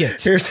go. Make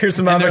it. Here's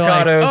some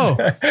avocados.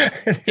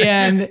 Like,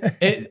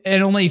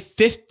 and only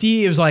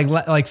 50, it was like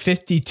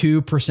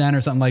 52%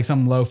 or something, like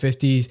some low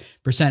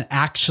 50s%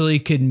 actually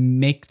could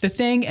make the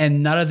thing.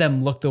 And none of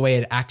them looked the way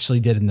it actually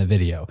did in the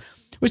video,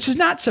 which is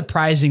not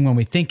surprising when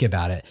we think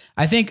about it.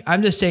 I think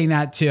I'm just saying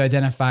that to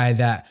identify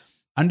that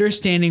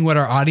understanding what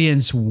our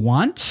audience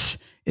wants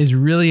is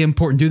really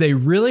important. Do they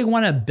really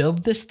want to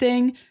build this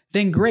thing?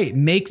 Then great,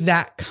 make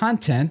that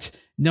content,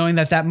 knowing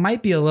that that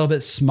might be a little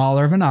bit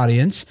smaller of an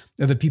audience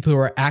of the people who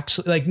are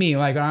actually like me.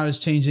 Like when I was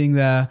changing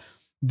the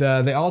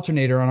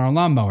alternator on our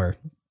lawnmower,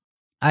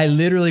 I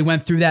literally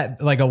went through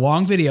that like a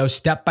long video,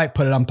 step by,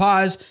 put it on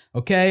pause.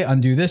 Okay,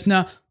 undo this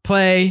now,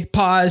 play,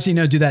 pause,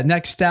 do that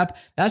next step.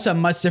 That's a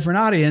much different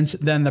audience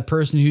than the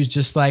person who's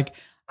just like,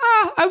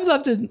 I would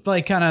love to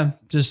like kind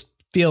of just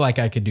feel like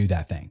I could do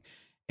that thing.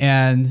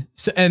 And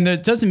so, and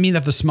it doesn't mean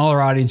that the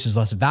smaller audience is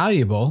less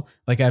valuable.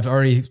 Like I've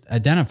already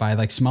identified,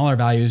 like smaller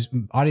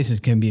audiences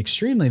can be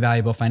extremely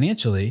valuable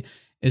financially.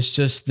 It's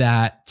just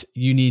that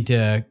you need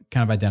to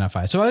kind of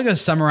identify. So I'm going to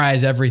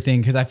summarize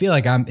everything because I feel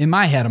like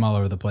I'm all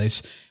over the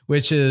place,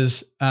 which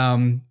is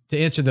to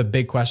answer the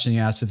big question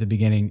you asked at the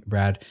beginning,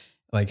 Brad,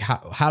 like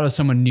how does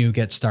someone new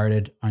get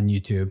started on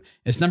YouTube?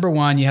 It's number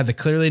one, you have to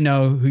clearly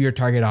know who your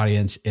target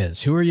audience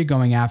is. Who are you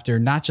going after?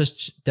 Not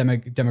just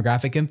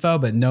demographic info,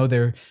 but know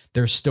their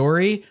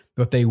story,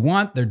 what they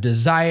want, their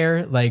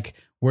desire, like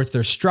what's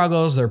their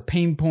struggles, their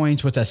pain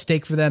points, what's at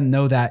stake for them.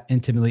 Know that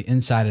intimately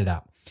inside and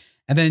out.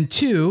 And then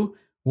two,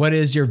 what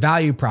is your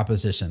value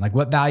proposition? Like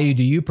what value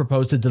do you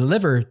propose to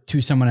deliver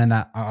to someone in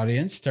that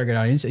audience, target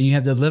audience? And you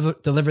have to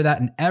deliver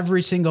that in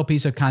every single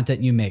piece of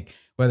content you make,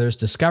 whether it's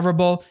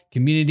discoverable,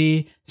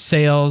 community,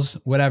 sales,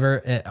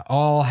 whatever, it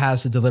all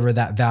has to deliver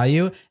that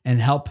value and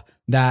help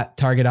that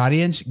target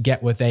audience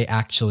get what they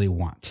actually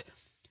want.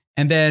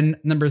 And then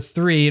number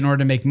three, in order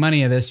to make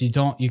money of this, you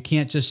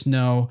can't just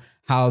know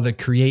how to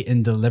create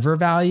and deliver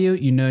value.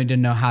 You need to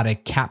know how to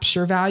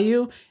capture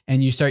value,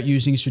 and you start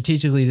using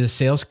strategically the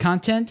sales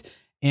content.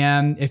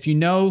 And if you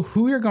know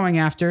who you're going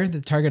after,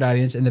 the target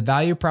audience, and the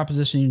value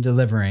proposition you're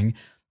delivering,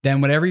 then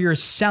whatever you're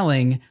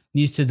selling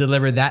needs to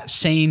deliver that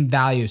same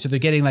value. So they're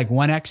getting like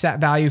 1x that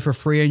value for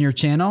free on your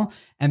channel,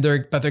 but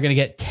they're going to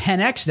get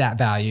 10x that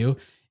value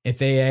if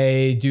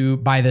they do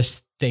buy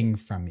this thing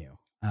from you.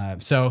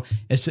 So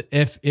it's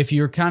if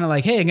you're kind of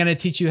like, hey, I'm going to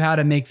teach you how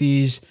to make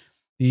these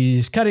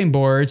cutting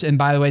boards, and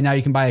by the way, now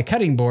you can buy a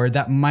cutting board,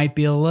 that might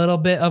be a little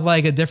bit of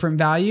like a different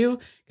value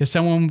because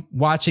someone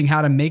watching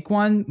how to make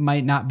one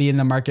might not be in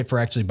the market for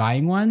actually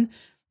buying one,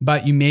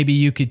 but maybe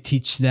you could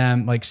teach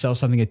them, like sell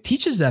something that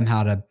teaches them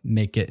how to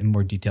make it in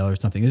more detail or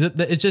something.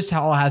 It just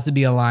all has to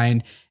be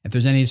aligned. If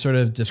there's any sort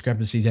of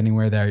discrepancies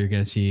anywhere there, you're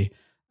going to see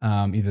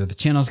either the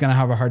channel is going to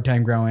have a hard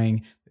time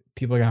growing,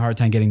 people are going to have a hard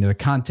time getting to the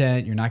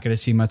content, you're not going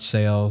to see many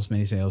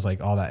sales,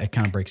 like all that. It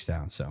kind of breaks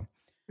down. So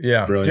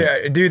yeah,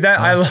 brilliant. Dude,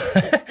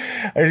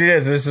 it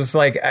is. It's just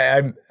like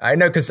I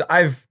know because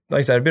like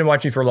I said, I've been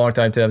watching you for a long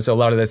time, Tim. So a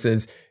lot of this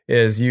is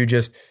you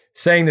just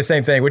saying the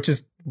same thing, which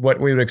is what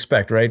we would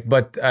expect, right?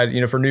 But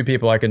for new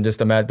people, I can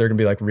just imagine they're gonna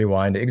be like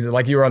rewinding,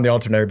 like you were on the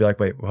alternator, be like,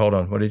 wait, hold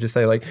on, what did you just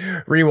say? Like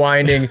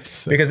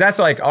rewinding, because that's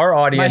like our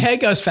audience. My head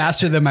goes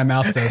faster than my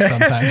mouth does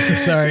sometimes. So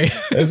sorry.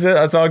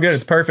 That's all good.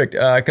 It's perfect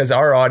because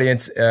our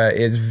audience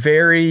is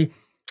very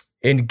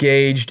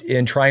engaged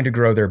in trying to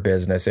grow their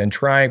business and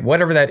trying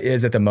whatever that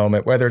is at the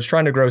moment, whether it's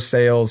trying to grow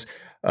sales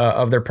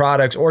of their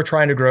products or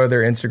trying to grow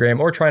their Instagram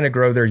or trying to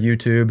grow their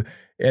YouTube.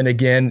 And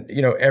again,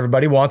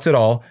 everybody wants it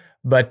all.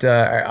 But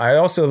I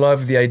also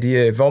love the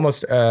idea of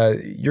almost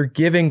you're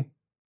giving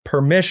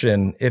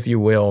permission, if you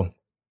will,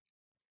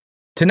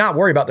 to not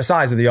worry about the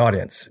size of the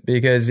audience,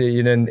 because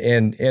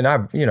and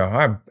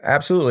I've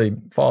absolutely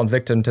fallen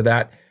victim to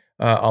that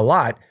a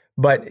lot.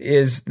 But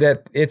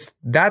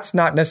that's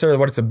not necessarily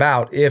what it's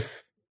about.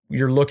 If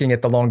you're looking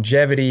at the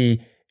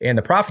longevity and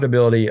the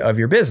profitability of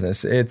your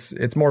business,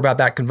 it's more about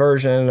that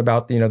conversion,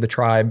 about the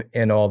tribe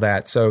and all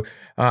that. So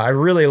I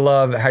really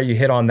love how you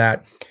hit on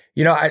that.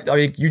 I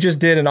mean, you just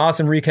did an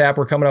awesome recap.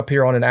 We're coming up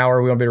here on an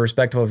hour. We want to be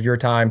respectful of your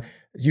time.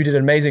 You did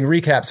an amazing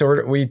recap.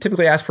 So we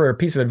typically ask for a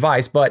piece of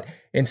advice, but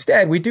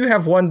instead we do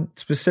have one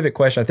specific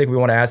question I think we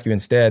want to ask you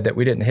instead that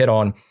we didn't hit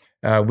on.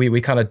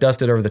 We kind of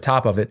dusted over the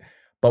top of it.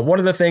 But one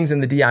of the things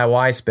in the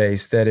DIY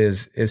space that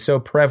is so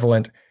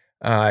prevalent,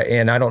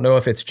 and I don't know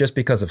if it's just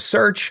because of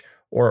search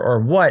or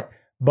what,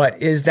 but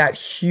is that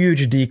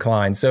huge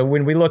decline. So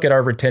when we look at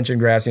our retention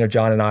graphs,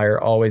 John and I are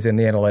always in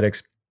the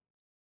analytics,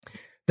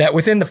 that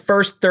within the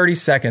first 30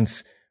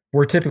 seconds,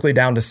 we're typically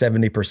down to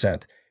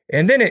 70%.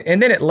 And then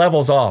it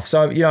levels off.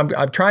 So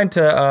I'm trying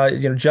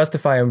to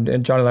justify,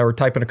 and John and I were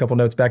typing a couple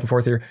notes back and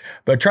forth here,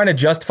 but trying to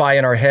justify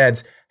in our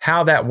heads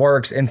how that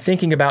works and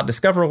thinking about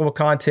discoverable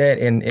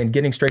content and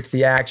getting straight to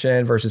the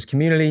action versus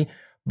community.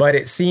 But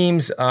it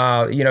seems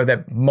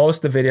that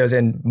most of the videos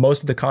and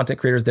most of the content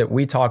creators that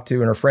we talk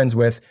to and are friends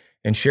with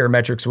and share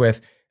metrics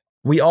with,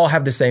 we all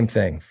have the same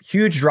thing.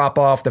 Huge drop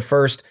off the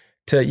first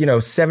to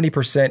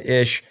 70%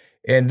 ish.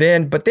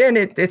 But then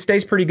it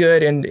stays pretty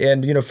good.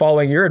 And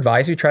following your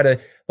advice, you try to,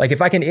 like,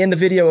 if I can end the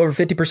video over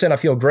 50%, I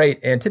feel great.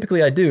 And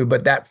typically I do.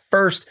 But that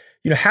first,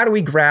 how do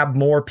we grab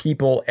more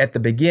people at the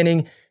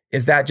beginning?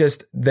 Is that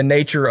just the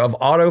nature of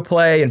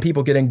autoplay and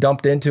people getting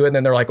dumped into it? And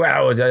then they're like,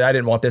 wow, I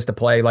didn't want this to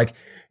play. Like,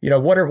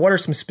 what are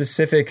some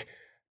specific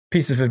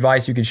pieces of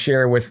advice you could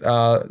share with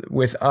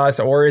us?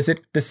 Or is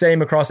it the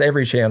same across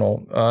every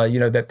channel,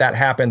 that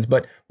happens?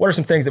 But what are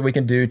some things that we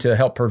can do to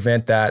help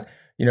prevent that,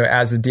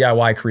 as the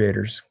DIY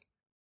creators?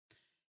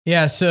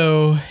 Yeah,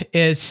 so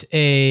it's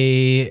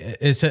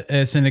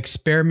an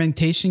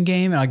experimentation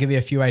game, and I'll give you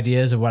a few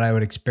ideas of what I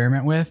would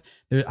experiment with.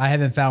 I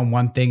haven't found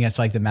one thing that's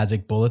like the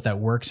magic bullet that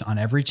works on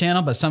every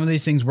channel, but some of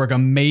these things work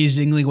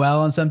amazingly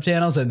well on some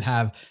channels and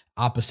have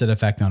opposite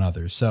effect on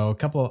others. So a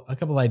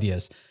couple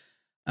ideas.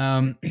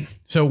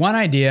 So one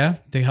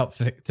idea to help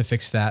to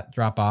fix that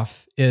drop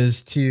off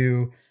is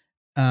to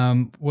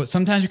what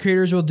sometimes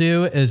creators will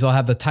do is they'll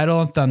have the title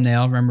and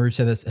thumbnail. Remember, we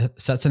said this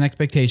sets an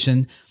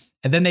expectation.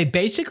 And then they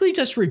basically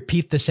just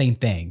repeat the same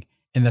thing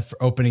in the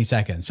opening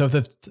seconds. So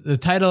if the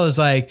title is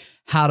like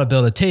how to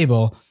build a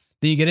table,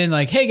 then you get in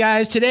like, hey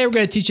guys, today we're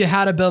going to teach you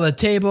how to build a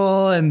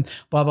table and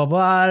blah, blah,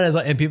 blah.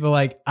 And people are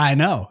like, I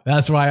know,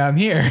 that's why I'm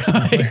here.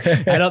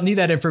 Like, I don't need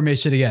that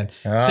information again.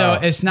 Oh. So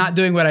it's not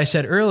doing what I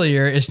said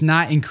earlier. It's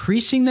not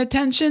increasing the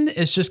tension.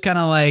 It's just kind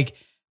of like,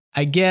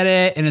 I get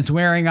it and it's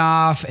wearing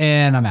off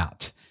and I'm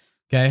out.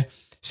 Okay.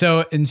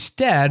 So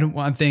instead,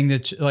 stop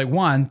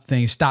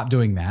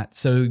doing that.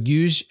 So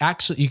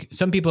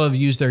some people have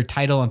used their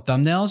title and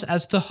thumbnails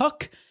as the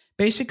hook,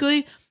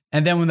 basically.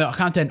 And then when the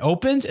content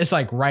opens, it's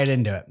like right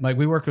into it. Like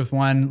we worked with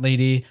one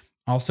lady,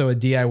 also a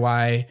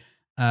DIY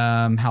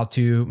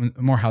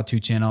how-to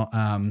channel.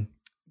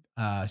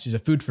 She's a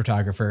food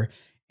photographer,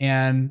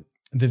 and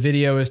the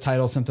video is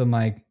titled something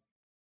like,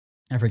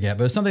 I forget,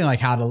 but it's something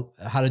like how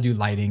to do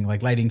lighting,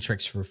 like lighting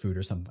tricks for food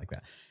or something like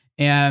that.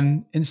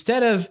 And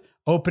instead of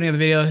opening the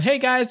video, hey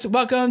guys,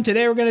 welcome.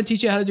 Today we're going to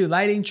teach you how to do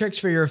lighting tricks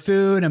for your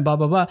food and blah,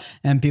 blah, blah.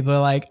 And people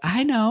are like,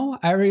 I know,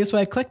 that's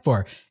what I click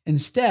for.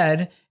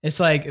 Instead, it's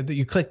like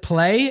you click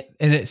play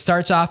and it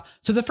starts off.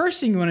 So the first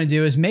thing you want to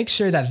do is make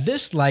sure that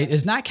this light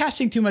is not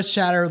casting too much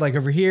shadow like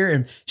over here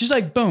and just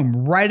like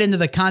boom, right into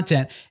the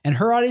content. And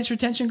her audience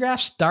retention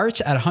graph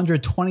starts at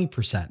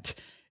 120%.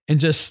 And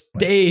just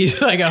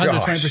stays like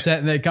 120%,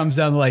 and then it comes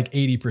down to like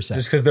 80%.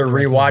 Just because they're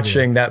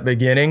rewatching that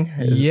beginning,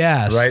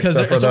 yes, right?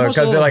 So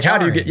because they're like, how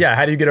do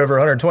you get over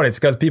 120? It's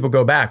because people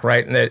go back,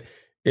 right? And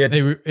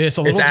it's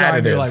a little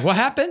jarring. You're like, what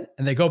happened?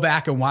 And they go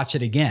back and watch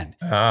it again.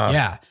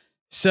 Yeah.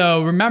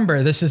 So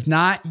remember, this is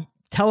not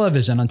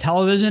television. On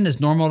television,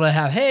 it's normal to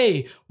have,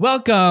 hey,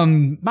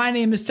 welcome. My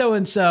name is so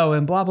and so,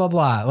 and blah blah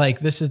blah. Like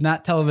this is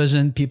not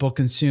television. People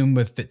consume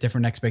with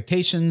different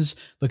expectations,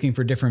 looking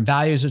for different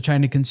values. They're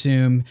trying to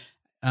consume.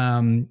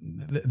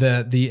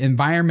 The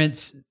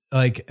environments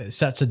like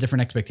sets a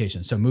different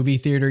expectation. So movie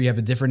theater, you have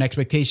a different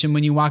expectation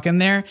when you walk in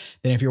there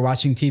than if you're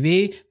watching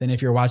TV, than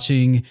if you're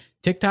watching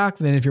TikTok,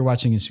 than if you're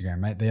watching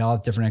Instagram, right? They all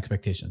have different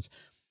expectations.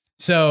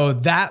 So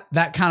that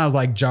kind of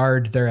like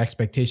jarred their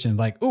expectation.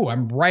 Like, oh,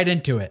 I'm right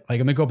into it. Like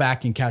I'm gonna go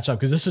back and catch up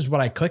because this is what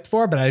I clicked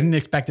for, but I didn't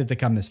expect it to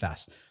come this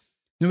fast.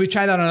 Then we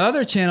tried that on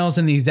other channels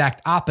and the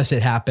exact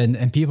opposite happened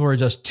and people were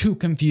just too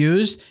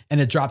confused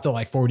and it dropped to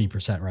like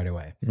 40% right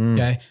away.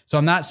 Okay. So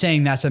I'm not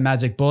saying that's a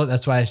magic bullet.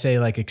 That's why I say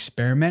like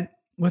experiment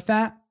with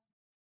that.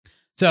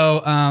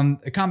 So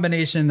a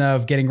combination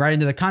of getting right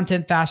into the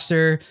content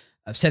faster,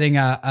 setting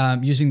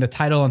using the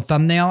title and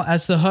thumbnail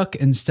as the hook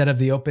instead of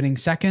the opening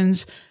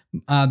seconds.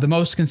 The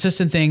most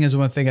consistent thing is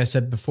one thing I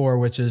said before,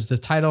 which is the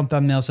title and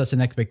thumbnail sets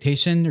an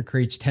expectation or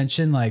creates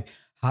tension. Like,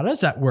 how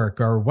does that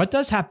work? Or what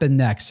does happen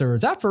next? Or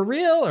is that for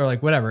real? Or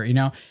like whatever,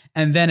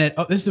 and then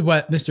this is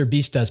what Mr.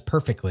 Beast does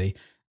perfectly.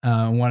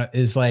 One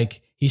is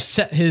like, he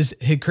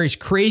creates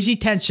crazy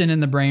tension in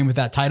the brain with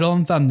that title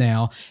and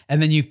thumbnail.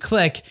 And then you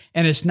click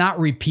and it's not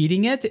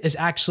repeating it. It's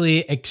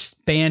actually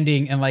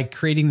expanding and like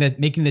making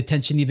the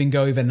tension even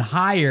go even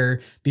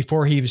higher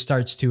before he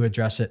starts to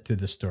address it through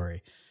the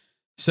story.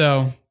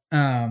 So, did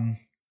I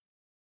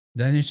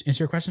answer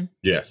your question?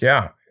 Yes.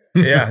 Yeah.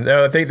 Yeah,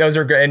 no, I think those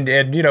are great,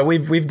 and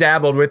we've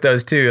dabbled with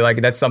those too.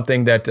 Like that's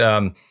something that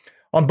on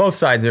both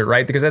sides of it,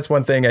 right? Because that's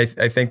one thing I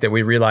think that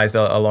we realized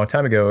a long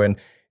time ago, and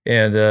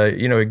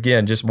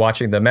again, just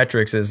watching the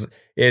metrics is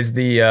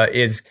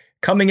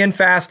coming in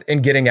fast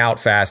and getting out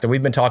fast, and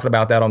we've been talking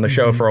about that on the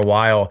show for a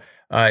while.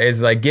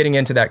 Is like getting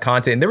into that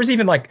content. And there was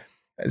even like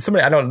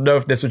somebody, I don't know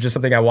if this was just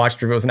something I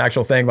watched or if it was an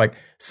actual thing. Like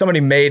somebody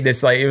made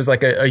this like it was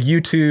like a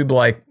YouTube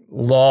like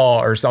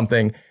law or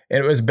something,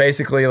 and it was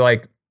basically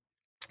like.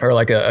 Or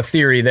like a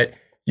theory that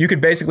you could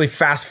basically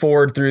fast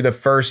forward through the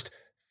first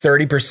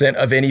 30%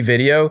 of any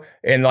video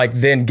and like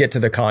then get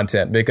to the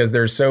content because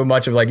there's so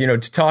much of like,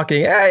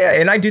 talking. Yeah.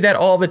 And I do that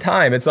all the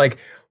time. It's like,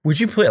 would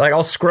you play? Like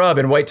I'll scrub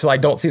and wait till I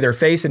don't see their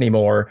face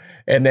anymore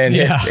and then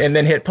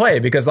hit play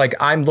because like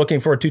I'm looking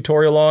for a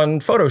tutorial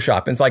on Photoshop.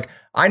 And it's like,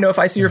 I know if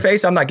I see your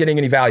face, I'm not getting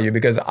any value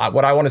because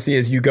what I want to see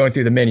is you going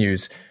through the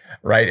menus,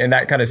 right? And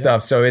that kind of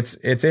stuff. So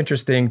it's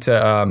interesting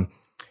to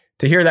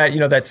hear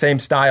that, that same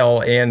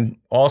style and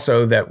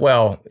also that,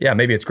 well, yeah,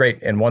 maybe it's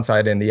great in one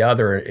side and the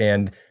other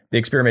and the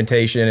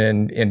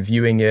experimentation and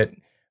viewing it.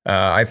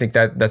 I think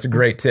that's a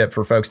great tip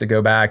for folks to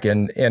go back.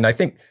 And I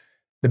think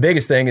the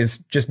biggest thing is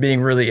just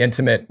being really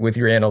intimate with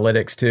your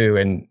analytics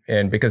too.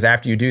 And because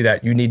after you do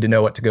that, you need to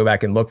know what to go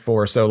back and look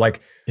for. So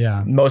like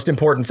most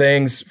important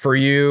things for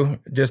you,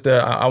 just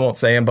I won't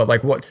say them, but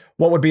like what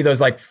would be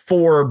those like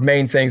 4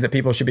 main things that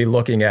people should be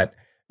looking at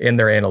in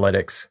their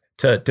analytics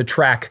to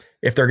track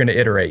if they're going to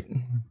iterate?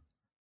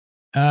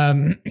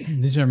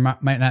 These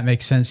might not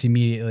make sense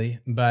immediately,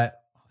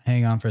 but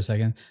hang on for a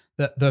second.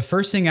 The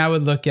first thing I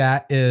would look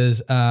at is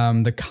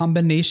the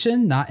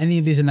combination, not any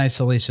of these in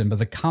isolation, but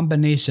the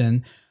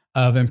combination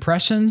of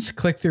impressions,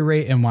 click-through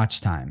rate, and watch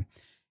time.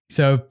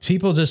 So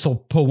people just will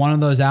pull one of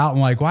those out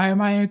and like, why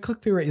am I in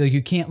click-through rate? Like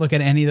you can't look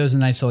at any of those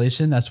in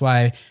isolation. That's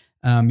why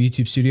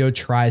YouTube Studio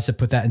tries to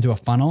put that into a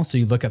funnel. So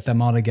you look at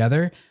them all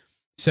together.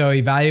 So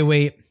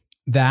evaluate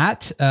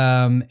that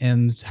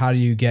and how do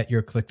you get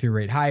your click-through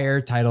rate higher,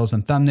 titles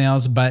and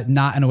thumbnails, but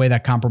not in a way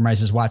that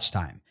compromises watch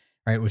time,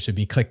 right? Which would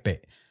be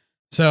clickbait.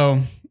 So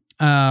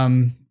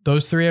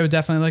those three I would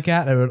definitely look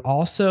at. I would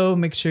also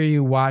make sure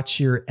you watch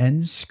your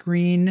end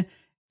screen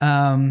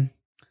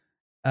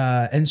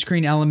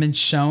elements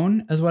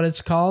shown is what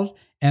it's called.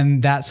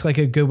 And that's like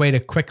a good way to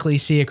quickly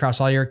see across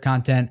all your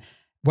content,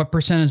 what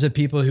percentage of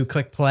people who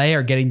click play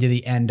are getting to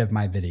the end of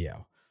my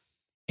video.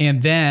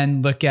 And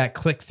then look at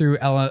click-through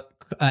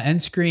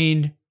end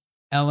screen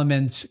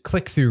elements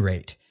click-through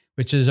rate,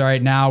 which is all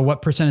right now,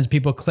 what percentage of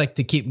people click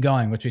to keep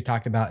going, which we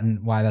talked about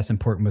and why that's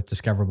important with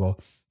discoverable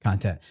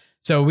content.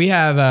 So we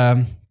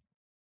have,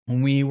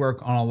 when we work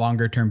on a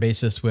longer term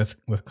basis with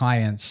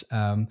clients,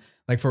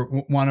 like for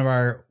one of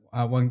our,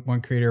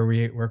 one creator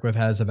we work with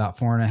has about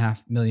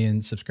 4.5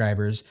 million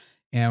subscribers.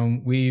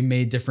 And we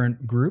made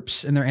different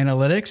groups in their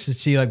analytics to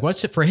see like,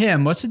 what's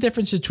the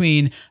difference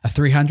between a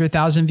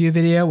 300,000 view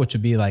video, which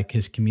would be like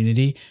his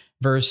community,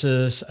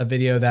 versus a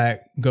video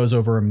that goes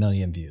over 1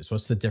 million views.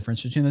 What's the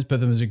difference between those? Put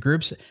them as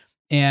groups.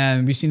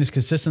 And we've seen this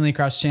consistently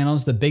across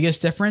channels. The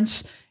biggest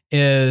difference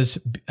is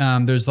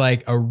there's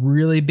like a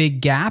really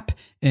big gap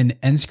in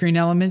end screen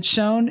elements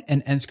shown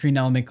and end screen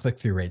element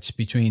click-through rates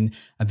between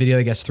a video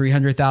that gets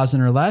 300,000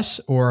 or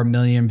less or 1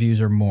 million views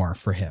or more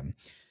for him.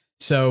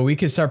 So we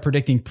could start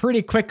predicting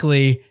pretty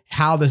quickly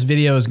how this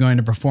video is going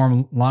to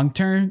perform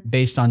long-term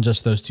based on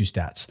just those two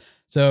stats.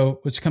 So,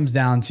 which comes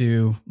down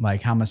to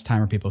like how much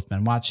time are people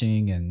spend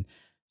watching. And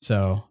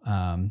so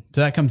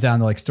that comes down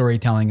to like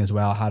storytelling as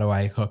well. How do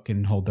I hook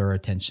and hold their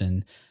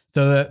attention?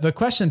 So the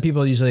question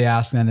people usually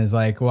ask then is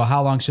like, well,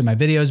 how long should my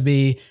videos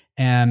be?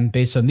 And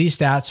based on these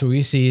stats, what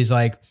we see is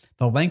like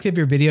the length of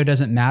your video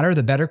doesn't matter.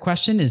 The better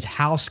question is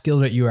how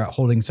skilled are you at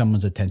holding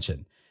someone's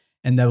attention?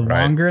 And the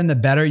longer and the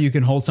better you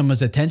can hold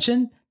someone's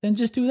attention, then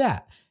just do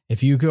that.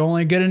 If you could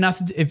only good enough,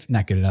 if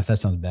not good enough, that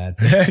sounds bad.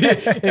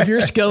 If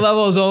your skill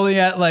level is only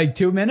at like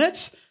 2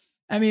 minutes,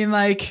 I mean,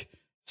 like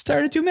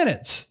start at 2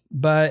 minutes.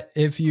 But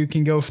if you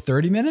can go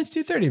 30 minutes,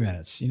 do 30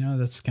 minutes. You know,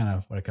 that's kind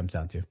of what it comes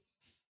down to.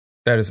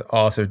 That is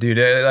awesome, dude.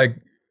 Like,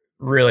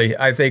 really,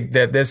 I think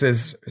that this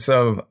is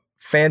some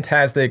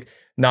fantastic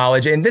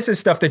knowledge. And this is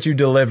stuff that you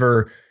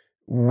deliver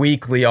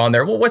weekly on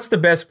there. Well, what's the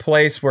best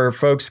place where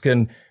folks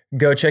can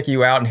go check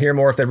you out and hear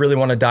more if they really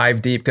want to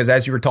dive deep? Because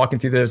as you were talking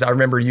through this, I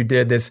remember you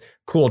did this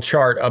cool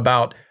chart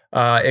about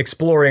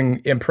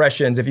exploring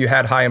impressions if you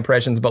had high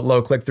impressions but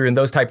low click-through and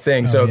those type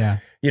things.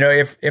 You know,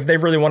 if they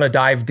really want to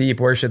dive deep,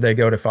 where should they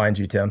go to find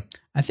you, Tim?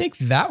 I think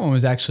that one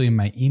was actually in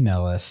my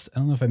email list. I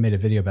don't know if I made a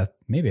video about,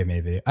 maybe I made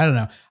a video. I don't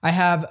know. I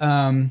have,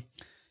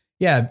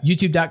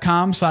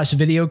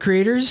 youtube.com/video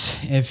creators.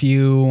 If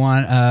you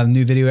want a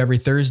new video every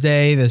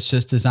Thursday, that's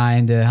just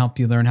designed to help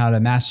you learn how to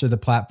master the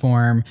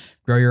platform,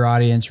 grow your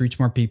audience, reach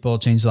more people,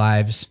 change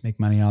lives, make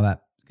money, all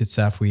that good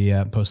stuff. We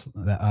post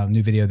that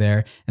new video there.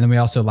 And then we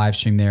also live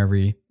stream there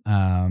every,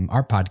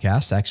 our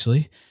podcast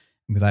actually.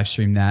 We live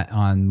stream that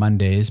on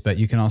Mondays, but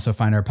you can also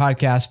find our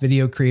podcast,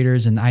 Video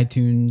Creators, in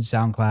iTunes,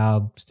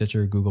 SoundCloud,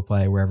 Stitcher, Google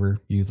Play, wherever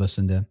you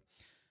listen to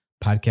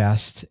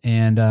podcasts.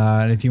 And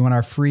if you want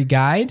our free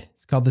guide,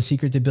 it's called The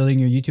Secret to Building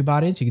Your YouTube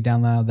Audience. You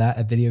can download that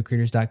at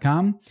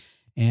videocreators.com.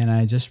 And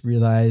I just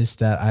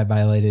realized that I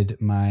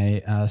violated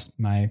my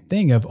my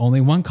thing of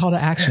only one call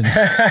to action.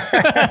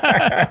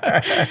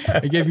 I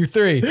gave you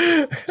 3.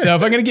 So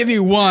if I'm going to give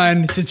you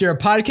one, since you're a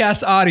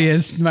podcast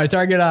audience, my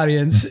target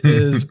audience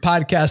is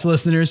podcast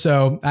listeners.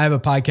 So I have a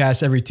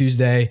podcast every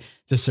Tuesday.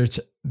 Just search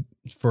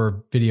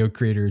for Video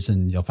Creators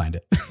and you'll find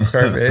it.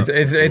 Perfect.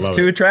 It's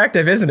too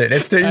attractive, isn't it?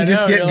 It's you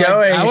just get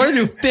going. I want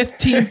to do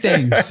 15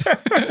 things.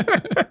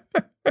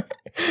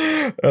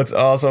 That's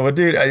awesome. Well,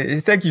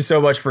 dude, thank you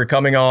so much for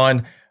coming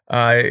on.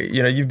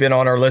 You've been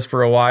on our list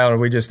for a while and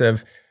we just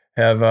have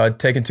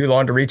taken too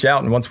long to reach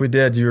out. And once we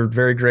did, you were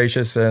very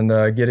gracious and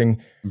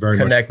getting very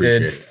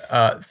connected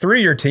through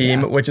your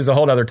team, which is a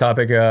whole other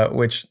topic,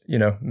 which,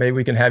 maybe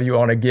we can have you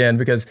on again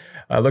because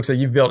it looks like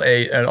you've built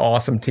an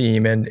awesome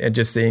team and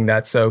just seeing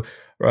that. So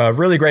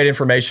really great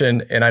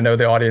information. And I know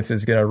the audience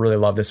is going to really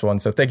love this one.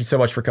 So thank you so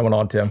much for coming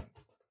on, Tim.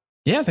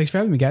 Yeah. Thanks for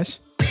having me, guys.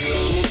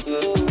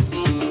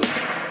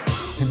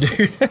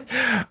 Dude,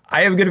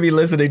 I am going to be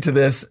listening to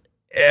this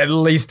at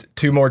least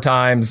 2 more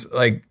times,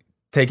 like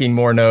taking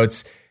more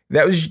notes.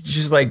 That was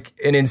just like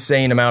an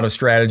insane amount of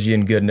strategy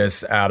and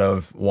goodness out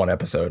of one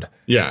episode.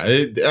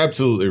 Yeah,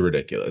 absolutely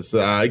ridiculous.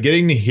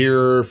 Getting to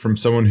hear from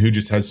someone who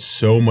just has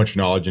so much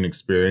knowledge and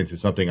experience is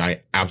something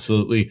I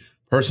absolutely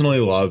personally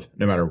love,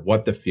 no matter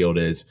what the field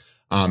is.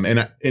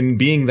 And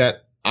being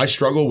that I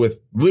struggle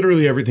with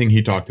literally everything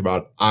he talked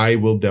about, I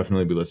will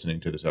definitely be listening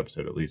to this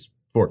episode at least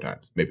 4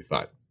 times, maybe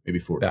 5, maybe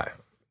 4. Yeah,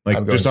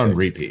 like just on 6.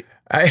 repeat.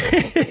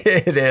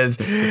 It is.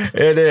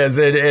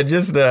 It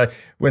just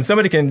when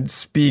somebody can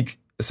speak.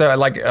 So I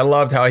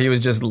loved how he was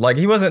just like,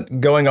 he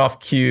wasn't going off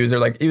cues, or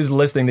like he was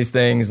listing these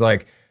things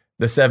like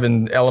the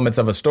 7 elements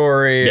of a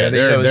story. Yeah,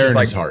 they're in just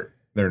his heart.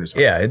 They're in his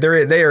heart. Yeah,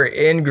 they are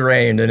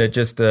ingrained, and it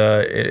just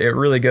it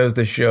really goes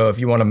to show, if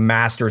you want to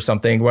master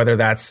something, whether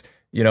that's,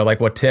 you know, like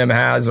what Tim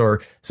has,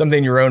 or something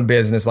in your own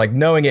business, like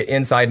knowing it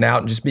inside and out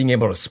and just being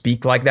able to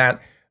speak like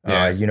that,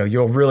 you know,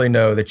 you'll really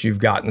know that you've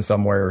gotten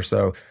somewhere.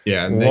 So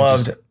yeah, and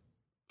loved.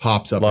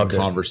 Pops up in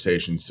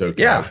conversation so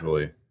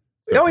casually.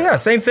 Oh yeah,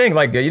 same thing.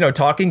 Like, you know,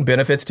 talking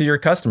benefits to your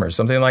customers,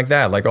 something like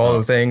that. Like all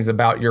the things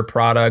about your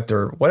product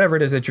or whatever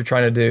it is that you're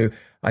trying to do.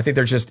 I think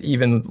there's just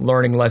even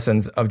learning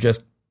lessons of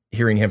just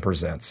hearing him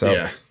present. So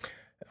yeah.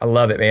 I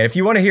love it, man. If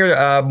you want to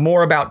hear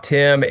more about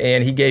Tim,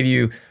 and he gave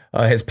you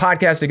his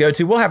podcast to go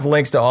to, we'll have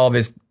links to all of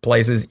his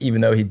places,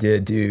 even though he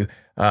did do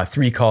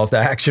 3 calls to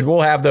action. We'll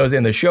have those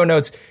in the show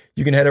notes.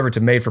 You can head over to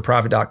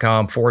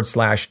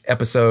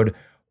madeforprofit.com/episode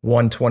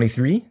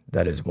 123.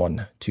 That is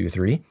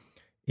 123.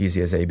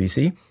 Easy as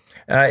ABC.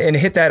 And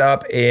hit that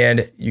up,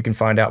 and you can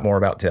find out more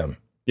about Tim.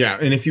 Yeah.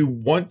 And if you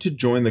want to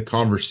join the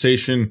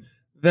conversation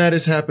that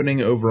is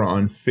happening over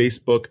on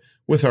Facebook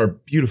with our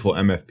beautiful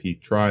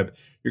MFP tribe,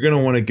 you're going to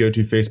want to go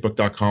to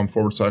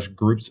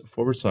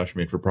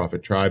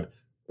facebook.com/groups/made-for-profit tribe.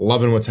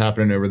 Loving what's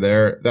happening over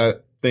there.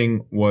 That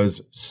thing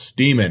was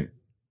steaming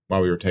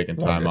while we were taking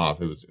time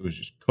off. It was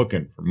just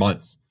cooking for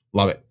months.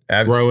 Love it.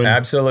 Growing.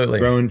 Absolutely.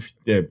 Growing.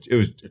 It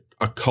was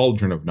a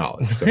cauldron of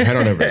knowledge. So head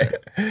on over there.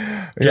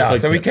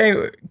 So we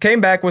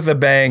came back with a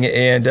bang,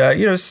 and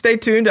you know, stay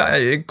tuned.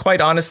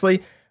 Quite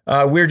honestly,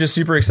 we're just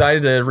super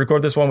excited to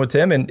record this one with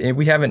Tim, and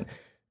we haven't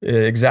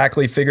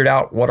exactly figured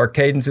out what our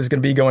cadence is going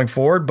to be going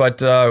forward,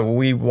 but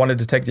we wanted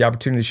to take the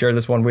opportunity to share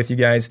this one with you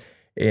guys,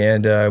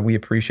 and we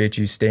appreciate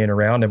you staying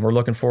around, and we're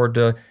looking forward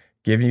to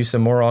giving you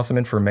some more awesome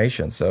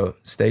information. So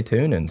stay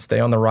tuned and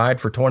stay on the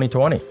ride for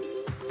 2020.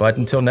 But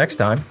until next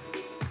time,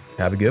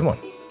 have a good one.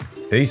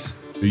 Peace.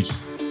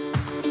 Peace.